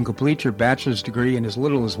 You can complete your bachelor's degree in as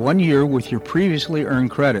little as 1 year with your previously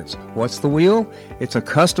earned credits. What's the Wheel? It's a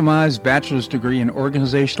customized bachelor's degree in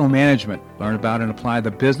organizational management. Learn about and apply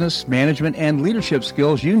the business, management, and leadership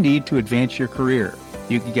skills you need to advance your career.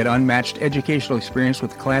 You can get unmatched educational experience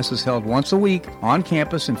with classes held once a week on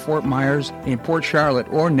campus in Fort Myers, in Port Charlotte,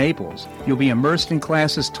 or Naples. You'll be immersed in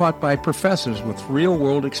classes taught by professors with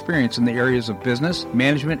real-world experience in the areas of business,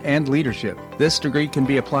 management, and leadership. This degree can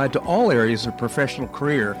be applied to all areas of professional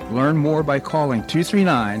career. Learn more by calling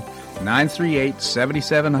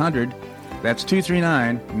 239-938-7700. That's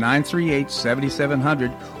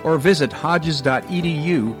 239-938-7700, or visit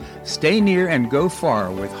hodges.edu. Stay near and go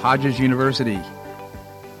far with Hodges University.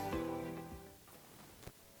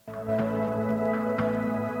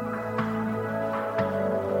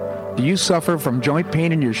 Do you suffer from joint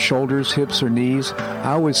pain in your shoulders, hips, or knees?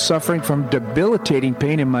 I was suffering from debilitating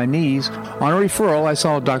pain in my knees. On a referral, I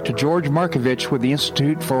saw Dr. George Markovich with the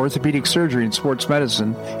Institute for Orthopedic Surgery and Sports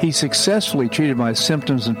Medicine. He successfully treated my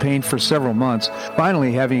symptoms and pain for several months.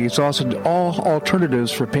 Finally, having exhausted all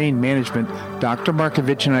alternatives for pain management, Dr.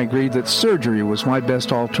 Markovich and I agreed that surgery was my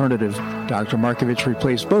best alternative. Dr. Markovich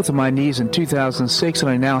replaced both of my knees in 2006, and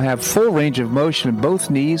I now have full range of motion in both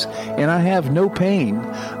knees, and I have no pain.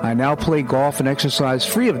 I now play golf and exercise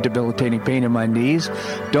free of debilitating pain in my knees.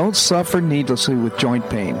 Don't suffer needlessly with joint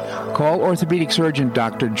pain. Call orthopedic surgeon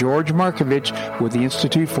Dr. George Markovich with the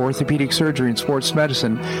Institute for Orthopedic Surgery and Sports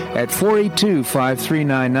Medicine at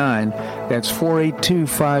 482-5399. That's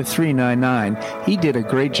 482-5399. He did a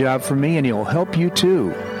great job for me, and he'll help you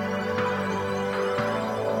too.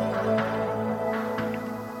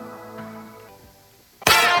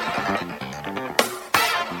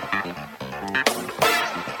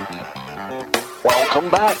 Welcome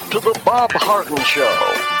back to the Bob Harden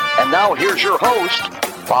Show. And now here's your host,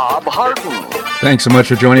 Bob Harden. Thanks so much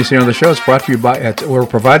for joining us here on the show. It's brought to you by, we're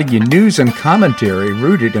providing you news and commentary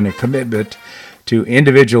rooted in a commitment to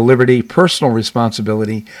individual liberty, personal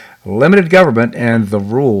responsibility, limited government, and the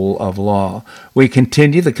rule of law. We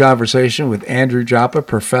continue the conversation with Andrew Joppa,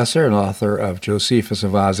 professor and author of Josephus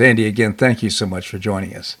of Oz. Andy, again, thank you so much for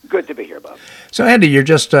joining us. Good to be here, Bob. So, Andy, you're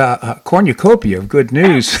just a cornucopia of good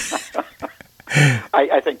news.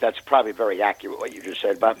 I think that's probably very accurate what you just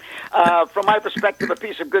said, Bob. From my perspective, a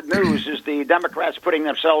piece of good news is the Democrats putting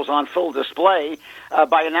themselves on full display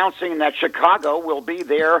by announcing that Chicago will be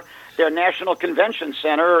their national convention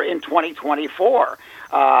center in 2024.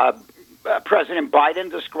 President Biden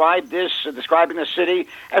describing the city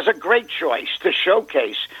as a great choice to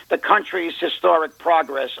showcase the country's historic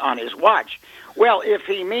progress on his watch. Well, if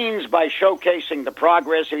he means by showcasing the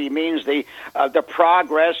progress, if he means the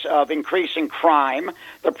progress of increasing crime,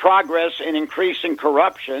 the progress in increasing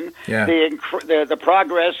corruption, the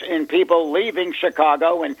progress in people leaving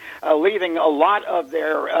Chicago and leaving a lot of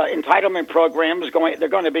their entitlement programs they're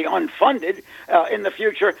going to be unfunded in the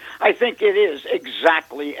future, I think it is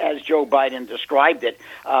exactly as Joe Biden described it.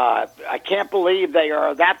 I can't believe they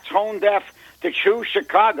are that tone deaf to choose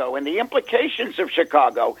Chicago and the implications of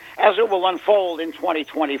Chicago as it will unfold in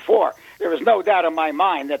 2024. There is no doubt in my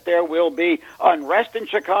mind that there will be unrest in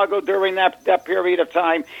Chicago during that period of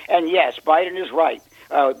time. And yes, Biden is right.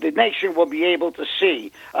 The nation will be able to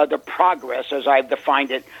see the progress, as I've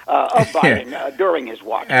defined it, of Biden during his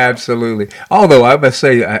watch. Absolutely. Although I must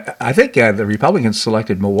say, I think the Republicans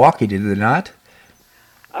selected Milwaukee, did they not?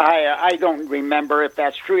 I don't remember if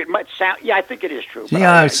that's true. It might sound, yeah, I think it is true.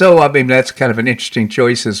 Yeah, so I mean that's kind of an interesting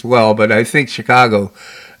choice as well. But I think Chicago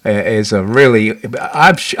is a really.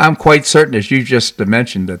 I'm quite certain, as you just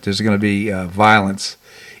mentioned, that there's going to be violence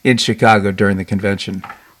in Chicago during the convention.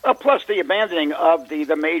 Plus the abandoning of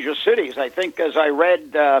the major cities. I think, as I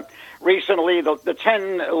read recently, the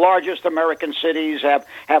 10 largest American cities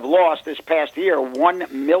have lost this past year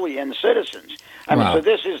 1 million citizens. I mean, so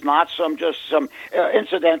this is not some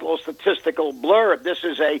incidental statistical blurb. This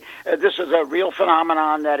is a real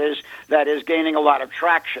phenomenon that is gaining a lot of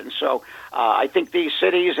traction. So I think these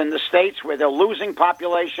cities in the states where they're losing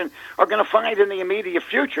population are going to find in the immediate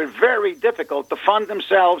future very difficult to fund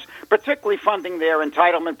themselves, particularly funding their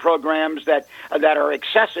entitlement programs that are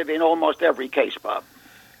excessive in almost every case, Bob.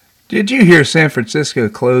 Did you hear San Francisco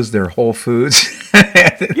closed their Whole Foods?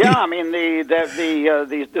 Yeah, I mean the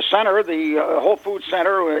center, the Whole Foods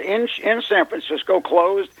Center in San Francisco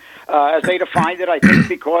closed as they defined it. I think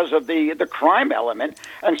because of the crime element,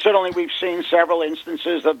 and certainly we've seen several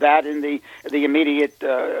instances of that in the immediate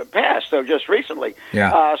past. So just recently.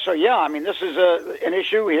 Yeah. I mean this is an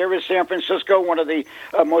issue. Here is San Francisco, one of the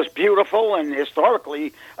most beautiful and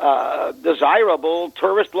historically desirable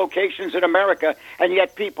tourist locations in America, and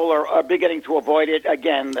yet people are beginning to avoid it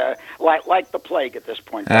again, like the plague at this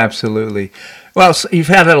point. Absolutely. Well, so you've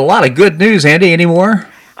had a lot of good news, Andy. Any more?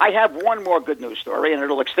 I have one more good news story, and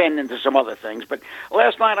it'll extend into some other things. But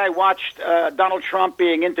last night I watched Donald Trump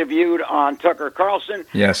being interviewed on Tucker Carlson.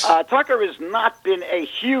 Yes. Tucker has not been a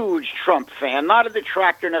huge Trump fan, not a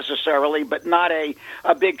detractor necessarily, but not a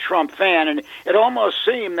big Trump fan. And it almost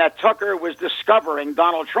seemed that Tucker was discovering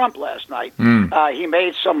Donald Trump last night. He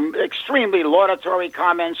made some extremely laudatory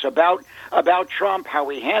comments about Trump, how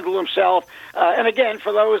he handled himself. And again,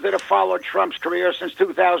 for those that have followed Trump's career since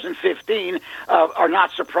 2015, are not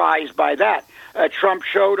surprised by that. Trump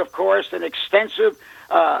showed, of course, an expansive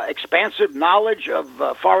knowledge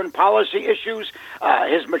of foreign policy issues.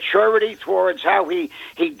 His maturity towards how he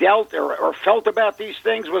dealt or felt about these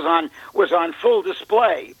things was on full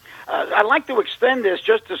display. I'd like to extend this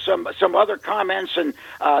just to some other comments, and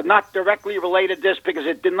not directly related to this because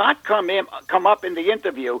it did not come up in the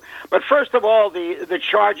interview. But first of all, the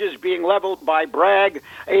charges being leveled by Bragg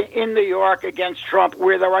in New York against Trump,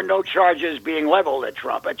 where there are no charges being leveled at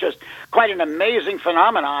Trump. It's just quite an amazing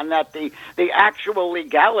phenomenon that the actual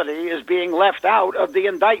legality is being left out of the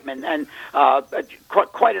indictment, and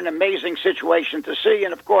quite an amazing situation to see.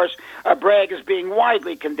 And of course, Bragg is being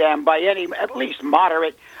widely condemned by any at least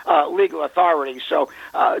moderate legal authorities. So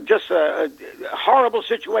just a horrible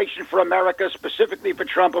situation for America, specifically for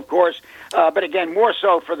Trump, of course, but again, more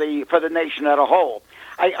so for the nation as a whole.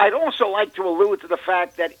 I'd also like to allude to the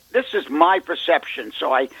fact that this is my perception,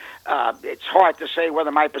 so it's hard to say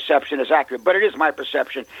whether my perception is accurate, but it is my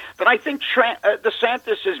perception that I think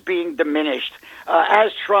DeSantis is being diminished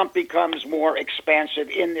as Trump becomes more expansive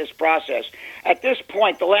in this process. At this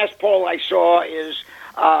point, the last poll I saw is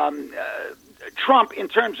Trump, in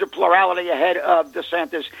terms of plurality ahead of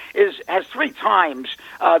DeSantis, has 3 times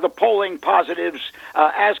the polling positives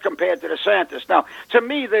as compared to DeSantis. Now, to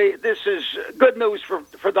me, this is good news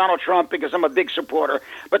for Donald Trump because I'm a big supporter.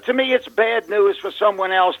 But to me, it's bad news for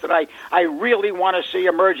someone else that I really want to see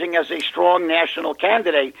emerging as a strong national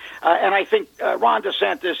candidate. And I think Ron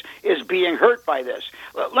DeSantis is being hurt by this.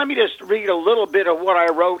 Let me just read a little bit of what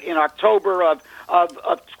I wrote in October of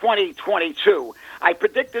 2022. I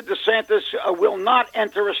predicted DeSantis will not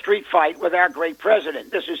enter a street fight with our great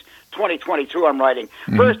president. This is 2022 I'm writing.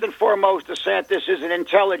 Mm-hmm. First and foremost, DeSantis is an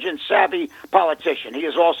intelligent, savvy politician. He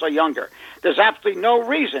is also younger. There's absolutely no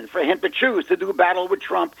reason for him to choose to do battle with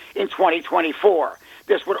Trump in 2024.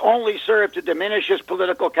 This would only serve to diminish his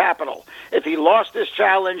political capital. If he lost this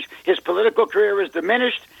challenge, his political career is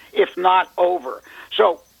diminished, if not over.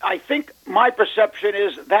 So I think my perception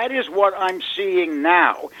is that is what I'm seeing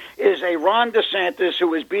now, is a Ron DeSantis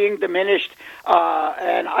who is being diminished,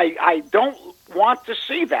 and I don't want to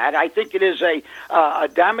see that. I think it is a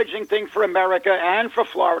damaging thing for America and for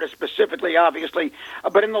Florida specifically, obviously.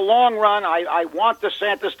 But in the long run, I want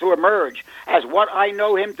DeSantis to emerge as what I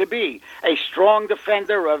know him to be, a strong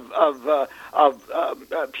defender of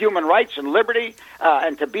human rights and liberty,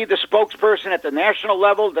 and to be the spokesperson at the national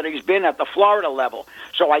level that he's been at the Florida level.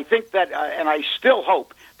 So I think that, and I still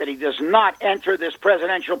hope that he does not enter this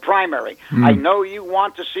presidential primary. I know you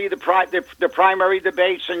want to see the primary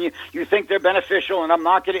debates, and you think they're beneficial, and I'm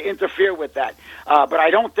not going to interfere with that. But I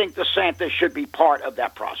don't think DeSantis should be part of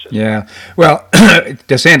that process. Yeah. Well,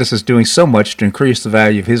 DeSantis is doing so much to increase the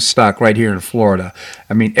value of his stock right here in Florida.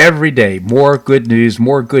 I mean, every day, more good news,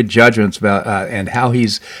 more good judgments about and how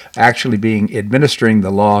he's actually administering the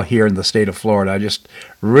law here in the state of Florida. I just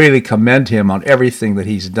really commend him on everything that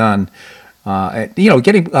he's done.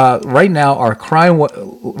 Getting right now, our crime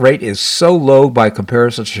rate is so low by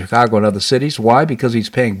comparison to Chicago and other cities. Why? Because he's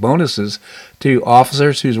paying bonuses to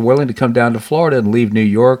officers who's willing to come down to Florida and leave New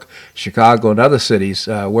York, Chicago, and other cities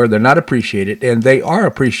where they're not appreciated, and they are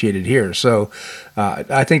appreciated here. So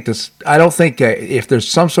I think this. I don't think if there's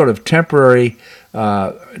some sort of temporary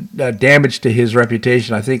damage to his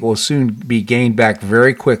reputation, I think it will soon be gained back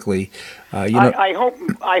very quickly. I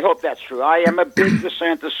hope that's true. I am a big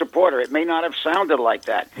DeSantis supporter. It may not have sounded like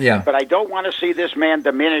that, but I don't want to see this man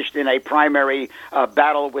diminished in a primary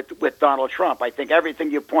battle with Donald Trump. I think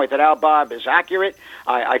everything you pointed out, Bob, is accurate.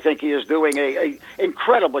 I think he is doing a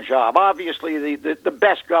incredible job. Obviously, the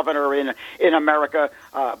best governor in America.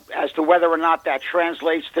 As to whether or not that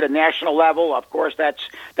translates to the national level, of course,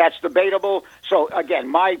 that's debatable. So again,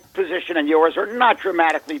 my position and yours are not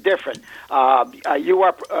dramatically different. You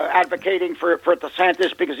are advocating for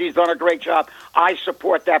DeSantis because he's done a great job. I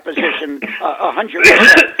support that position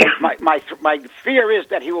 100%. My fear is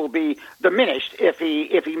that he will be diminished if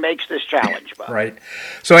he makes this challenge. Bob. Right.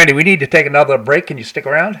 So Andy, we need to take another break. Can you stick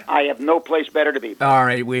around? I have no place better to be. All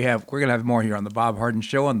right, we're going to have more here on the Bob Harden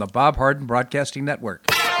Show on the Bob Harden Broadcasting Network.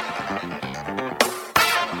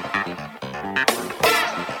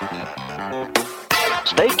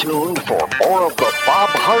 Stay tuned for more of the Bob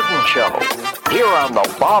Harden Show here on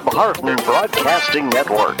the Bob Harden Broadcasting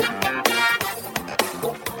Network.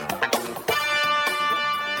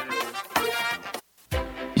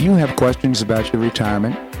 Do you have questions about your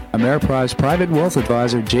retirement? Ameriprise Private Wealth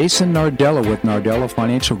Advisor Jason Nardella with Nardella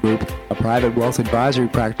Financial Group, a private wealth advisory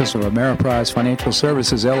practice of Ameriprise Financial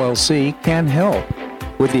Services, LLC, can help.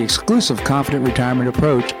 With the exclusive Confident Retirement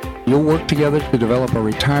Approach, you'll work together to develop a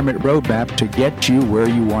retirement roadmap to get you where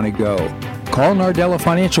you want to go. Call Nardella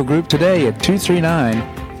Financial Group today at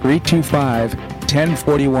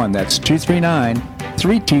 239-325-1041. That's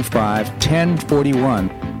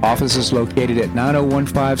 239-325-1041. Office is located at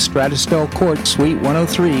 9015 Stratosville Court, Suite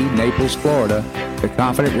 103, Naples, Florida. The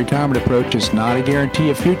Confident Retirement Approach is not a guarantee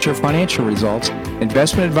of future financial results.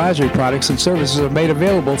 Investment advisory products and services are made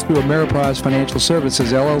available through Ameriprise Financial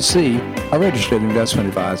Services, LLC, a registered investment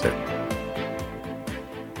advisor.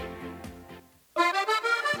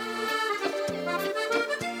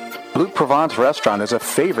 Provence restaurant is a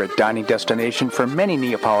favorite dining destination for many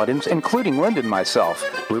Neapolitans, including Linda and myself.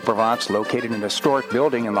 Blue Provence, located in a historic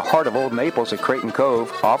building in the heart of Old Naples at Creighton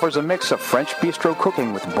Cove, offers a mix of French bistro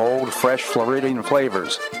cooking with bold, fresh Floridian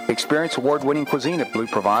flavors. Experience award-winning cuisine at Blue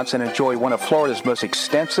Provence and enjoy one of Florida's most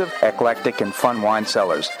extensive, eclectic, and fun wine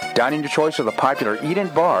cellars. Dining your choice of the popular Eat-In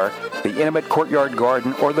Bar, the intimate courtyard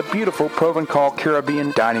garden, or the beautiful Provencal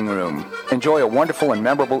Caribbean dining room. Enjoy a wonderful and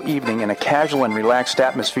memorable evening in a casual and relaxed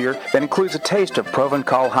atmosphere that includes a taste of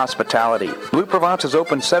Provencal hospitality. Blue Provence is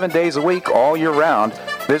open 7 days a week all year round.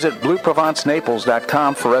 Visit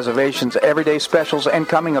BlueProvenceNaples.com for reservations, everyday specials, and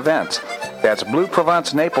coming events. That's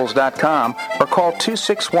BlueProvenceNaples.com or call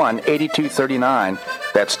 261-8239.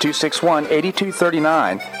 That's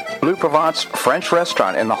 261-8239. Blue Provence French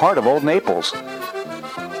Restaurant in the heart of Old Naples.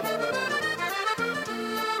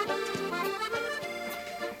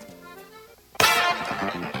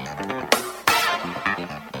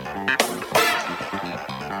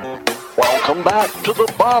 Welcome back to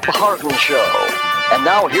the Bob Harden Show. And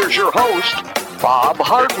now here's your host, Bob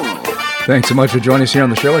Harden. Thanks so much for joining us here on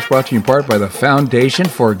the show. It's brought to you in part by the Foundation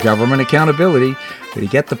for Government Accountability. They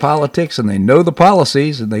get the politics and they know the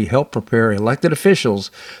policies, and they help prepare elected officials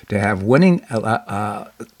to have winning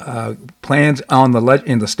plans on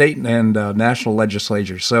in the state and national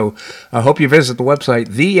legislature. So I hope you visit the website,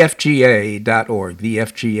 thefga.org,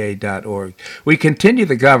 thefga.org. We continue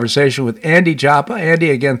the conversation with Andy Joppa.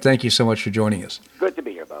 Andy, again, thank you so much for joining us. Good to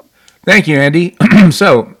be here, Bob. Thank you, Andy.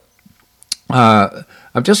 So,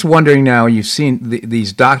 I'm just wondering now, you've seen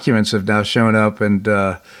these documents have now shown up, and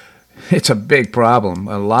it's a big problem.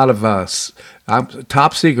 A lot of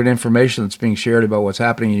top secret information that's being shared about what's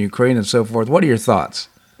happening in Ukraine and so forth. What are your thoughts?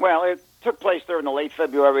 Well, it took place during the late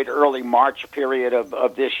February to early March period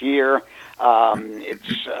of this year.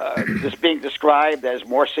 It's just being described as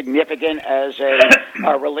more significant as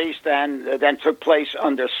a release than took place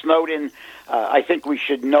under Snowden. I think we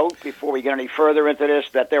should note, before we get any further into this,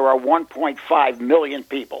 that there are 1.5 million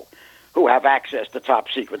people who have access to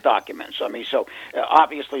top secret documents. I mean, so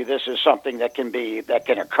obviously this is something that can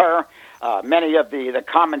occur. Many of the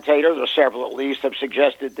commentators, or several at least, have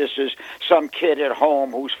suggested this is some kid at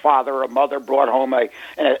home whose father or mother brought home a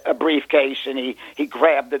briefcase, and he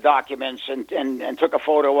grabbed the documents and took a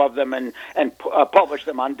photo of them and published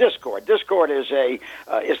them on Discord. Discord is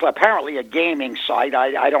apparently a gaming site.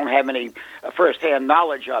 I don't have any firsthand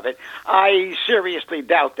knowledge of it. I seriously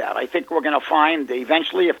doubt that. I think we're going to find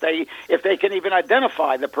eventually, if they can even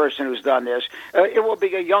identify the person who's done this, it will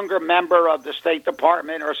be a younger member of the State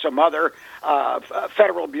Department or some other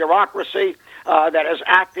federal bureaucracy that has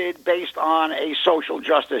acted based on a social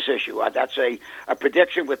justice issue. That's a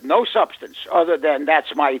prediction with no substance, other than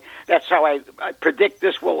that's how I predict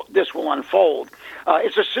this will unfold.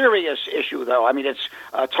 It's a serious issue, though. I mean, it's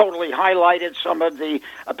totally highlighted some of the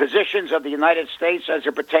positions of the United States as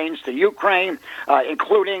it pertains to Ukraine,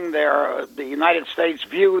 including the United States'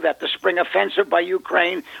 view that the spring offensive by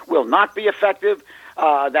Ukraine will not be effective,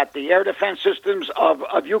 that the air defense systems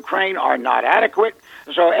of Ukraine are not adequate,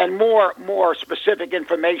 and more specific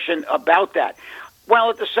information about that.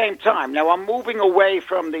 Well, at the same time, now I'm moving away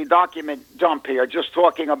from the document dump here, just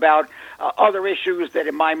talking about other issues that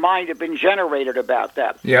in my mind have been generated about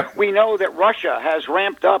that. Yep. We know that Russia has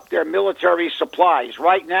ramped up their military supplies.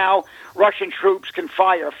 Right now, Russian troops can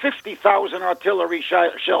fire 50,000 artillery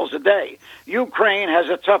shells a day. Ukraine has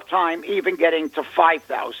a tough time even getting to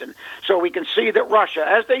 5,000. So we can see that Russia,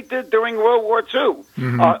 as they did during World War II,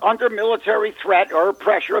 under military threat or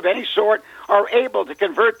pressure of any sort, are able to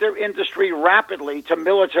convert their industry rapidly to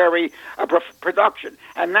military production.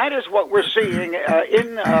 And that is what we're seeing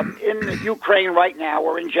in Ukraine right now,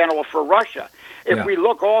 or in general for Russia. If we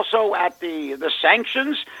look also at the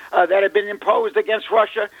sanctions that have been imposed against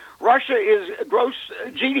Russia, Russia's gross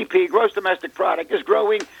GDP, gross domestic product, is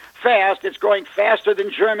growing fast. It's growing faster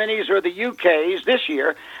than Germany's or the UK's this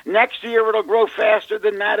year. Next year, it'll grow faster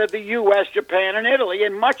than that of the US, Japan, and Italy,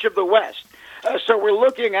 and much of the West. So we're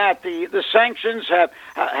looking at the sanctions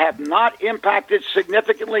have not impacted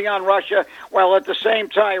significantly on Russia, while at the same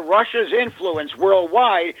time Russia's influence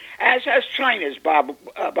worldwide, as has China's, Bob.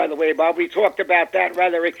 By the way, Bob, we talked about that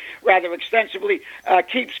rather extensively.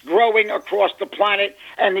 Keeps growing across the planet,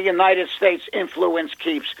 and the United States' influence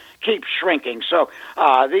keeps shrinking. So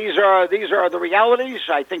these are the realities.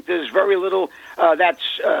 I think there's very little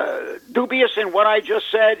that's dubious in what I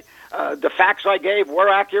just said. the facts I gave were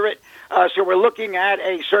accurate. So we're looking at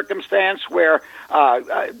a circumstance where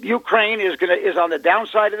Ukraine is on the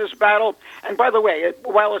downside of this battle. And by the way,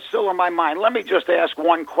 while it's still in my mind, let me just ask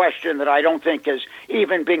one question that I don't think has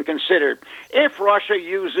even been considered. If Russia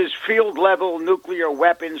uses field-level nuclear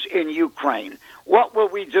weapons in Ukraine, what will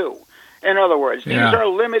we do? In other words, these are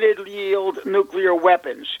limited-yield nuclear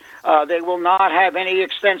weapons. They will not have any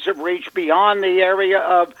extensive reach beyond the area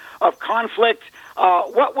of conflict.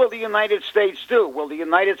 What will the United States do? Will the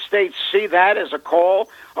United States see that as a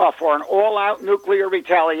call for an all-out nuclear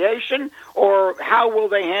retaliation, or how will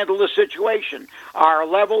they handle the situation? Our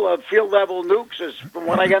level of field-level nukes is, from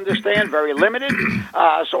what I understand, very limited,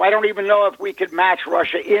 so I don't even know if we could match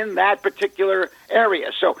Russia in that particular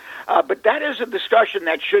area. So, but that is a discussion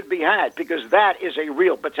that should be had, because that is a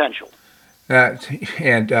real potential.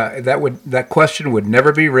 That question would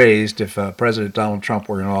never be raised if President Donald Trump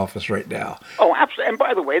were in office right now. Oh, absolutely. And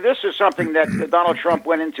by the way, this is something that Donald Trump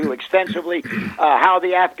went into extensively, how the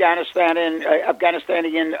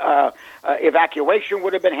Afghanistanian evacuation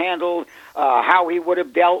would have been handled, how he would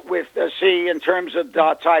have dealt with Xi in terms of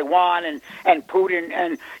Taiwan and Putin.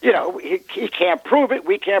 And, you know, he can't prove it.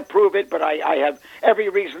 We can't prove it. But I have every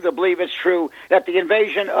reason to believe it's true that the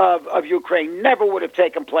invasion of Ukraine never would have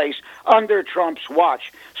taken place under Trump's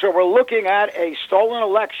watch. So we're looking at a stolen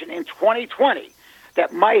election in 2020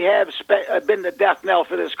 that might have been the death knell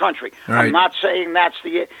for this country. Right. I'm not saying that's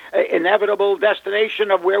the inevitable destination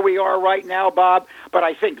of where we are right now, Bob, but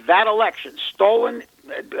I think that election, stolen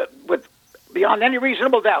with beyond any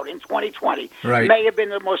reasonable doubt in 2020, may have been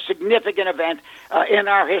the most significant event in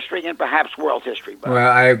our history and perhaps world history. Bob.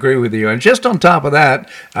 Well, I agree with you. And just on top of that,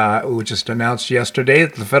 it was just announced yesterday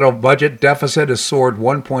that the federal budget deficit has soared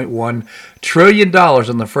 $1.1 trillion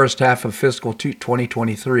in the first half of fiscal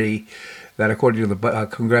 2023. That according to the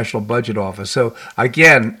Congressional Budget Office. So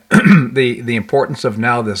again, the importance of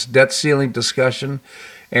now this debt ceiling discussion,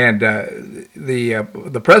 and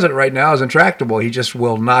the president right now is intractable. He just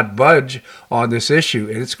will not budge on this issue,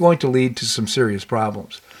 and it's going to lead to some serious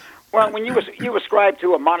problems. Well, when you ascribe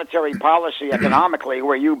to a monetary policy economically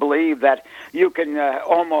where you believe that you can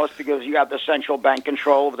almost, because you have the central bank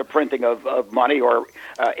control of the printing of money or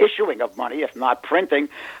issuing of money, if not printing,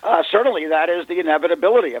 certainly that is the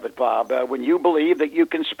inevitability of it, Bob. When you believe that you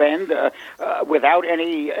can spend without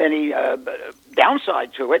any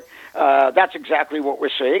downside to it, that's exactly what we're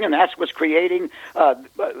seeing, and that's what's creating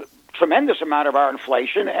tremendous amount of our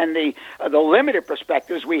inflation and the limited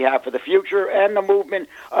perspectives we have for the future and the movement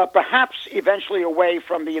perhaps eventually away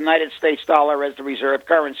from the United States dollar as the reserve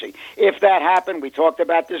currency. If that happened, we talked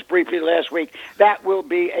about this briefly last week, that will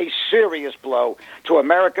be a serious blow to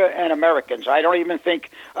America and Americans. I don't even think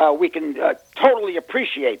we can totally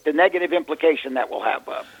appreciate the negative implication that will have,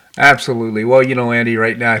 Bob. Absolutely. Well, you know, Andy,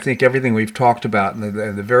 right now, I think everything we've talked about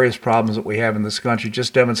and the various problems that we have in this country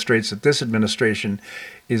just demonstrates that this administration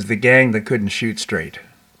is the gang that couldn't shoot straight.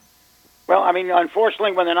 Well, I mean,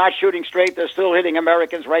 unfortunately, when they're not shooting straight, they're still hitting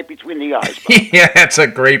Americans right between the eyes. Yeah, that's a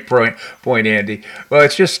great point, Andy. Well,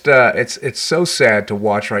 it's just it's so sad to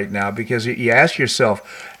watch right now because you ask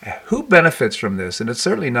yourself, who benefits from this? And it's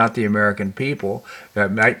certainly not the American people. There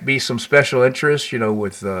might be some special interests, you know,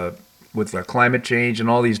 with climate change and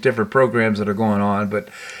all these different programs that are going on. But,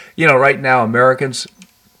 you know, right now Americans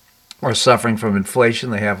are suffering from inflation.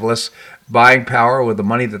 They have less buying power with the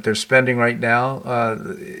money that they're spending right now.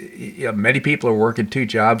 Many people are working 2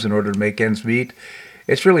 jobs in order to make ends meet.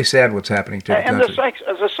 It's really sad what's happening to the country. And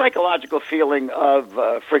there's a psychological feeling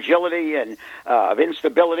of fragility and of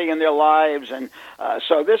instability in their lives. And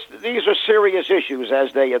so these are serious issues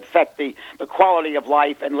as they affect the quality of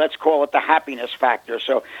life and let's call it the happiness factor.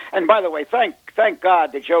 So, and by the way, thank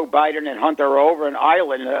God that Joe Biden and Hunter are over in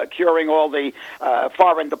Ireland curing all the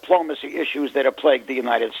foreign diplomacy issues that have plagued the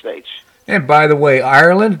United States. And by the way,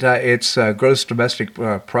 Ireland, its gross domestic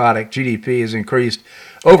product, GDP, has increased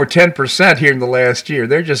over 10% here in the last year.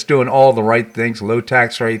 They're just doing all the right things, low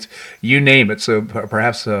tax rates, you name it. So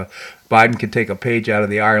perhaps Biden could take a page out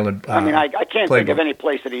of the Ireland I mean, I can't playbook. think of any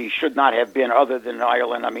place that he should not have been other than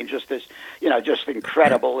Ireland. I mean, just this, you know, just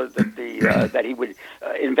incredible that that he would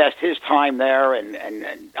invest his time there, and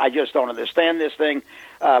I just don't understand this thing.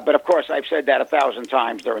 But of course, I've said that 1,000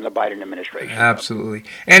 times during the Biden administration. Absolutely.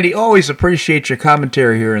 Andy, always appreciate your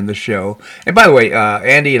commentary here in the show. And by the way,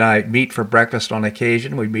 Andy and I meet for breakfast on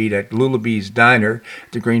occasion. We meet at Lulabee's Diner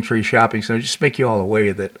at the Green Tree Shopping Center. Just to make you all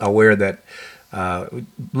aware that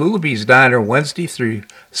Lulabee's Diner Wednesday through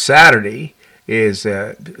Saturday is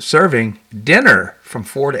serving dinner from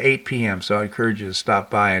 4 to 8 p.m. So I encourage you to stop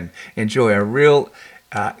by and enjoy a real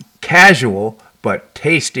casual but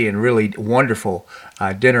tasty and really wonderful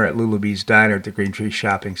dinner at Lulabee's Diner at the Green Tree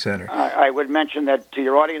Shopping Center. I would mention that to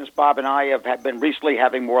your audience, Bob and I have been recently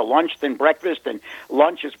having more lunch than breakfast, and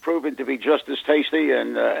lunch has proven to be just as tasty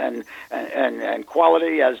and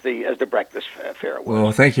quality as the breakfast fare was.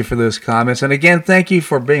 Well, thank you for those comments. And again, thank you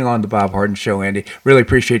for being on the Bob Harden Show, Andy. Really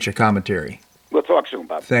appreciate your commentary. We'll talk soon,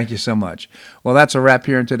 Bob. Thank you so much. Well, that's a wrap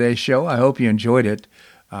here in today's show. I hope you enjoyed it.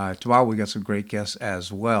 Tomorrow we got some great guests as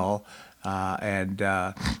well.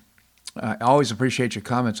 I always appreciate your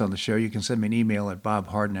comments on the show. You can send me an email at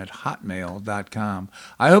bobharden@hotmail.com.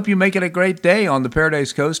 I hope you make it a great day on the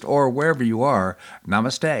Paradise Coast or wherever you are.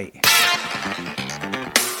 Namaste.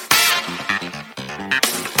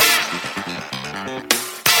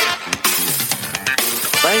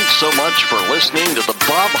 Thanks so much for listening to the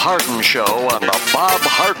Bob Harden Show on the Bob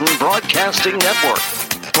Harden Broadcasting Network.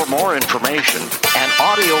 For more information and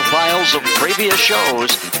audio files of previous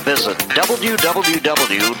shows, visit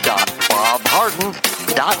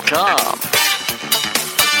www.bobharden.com.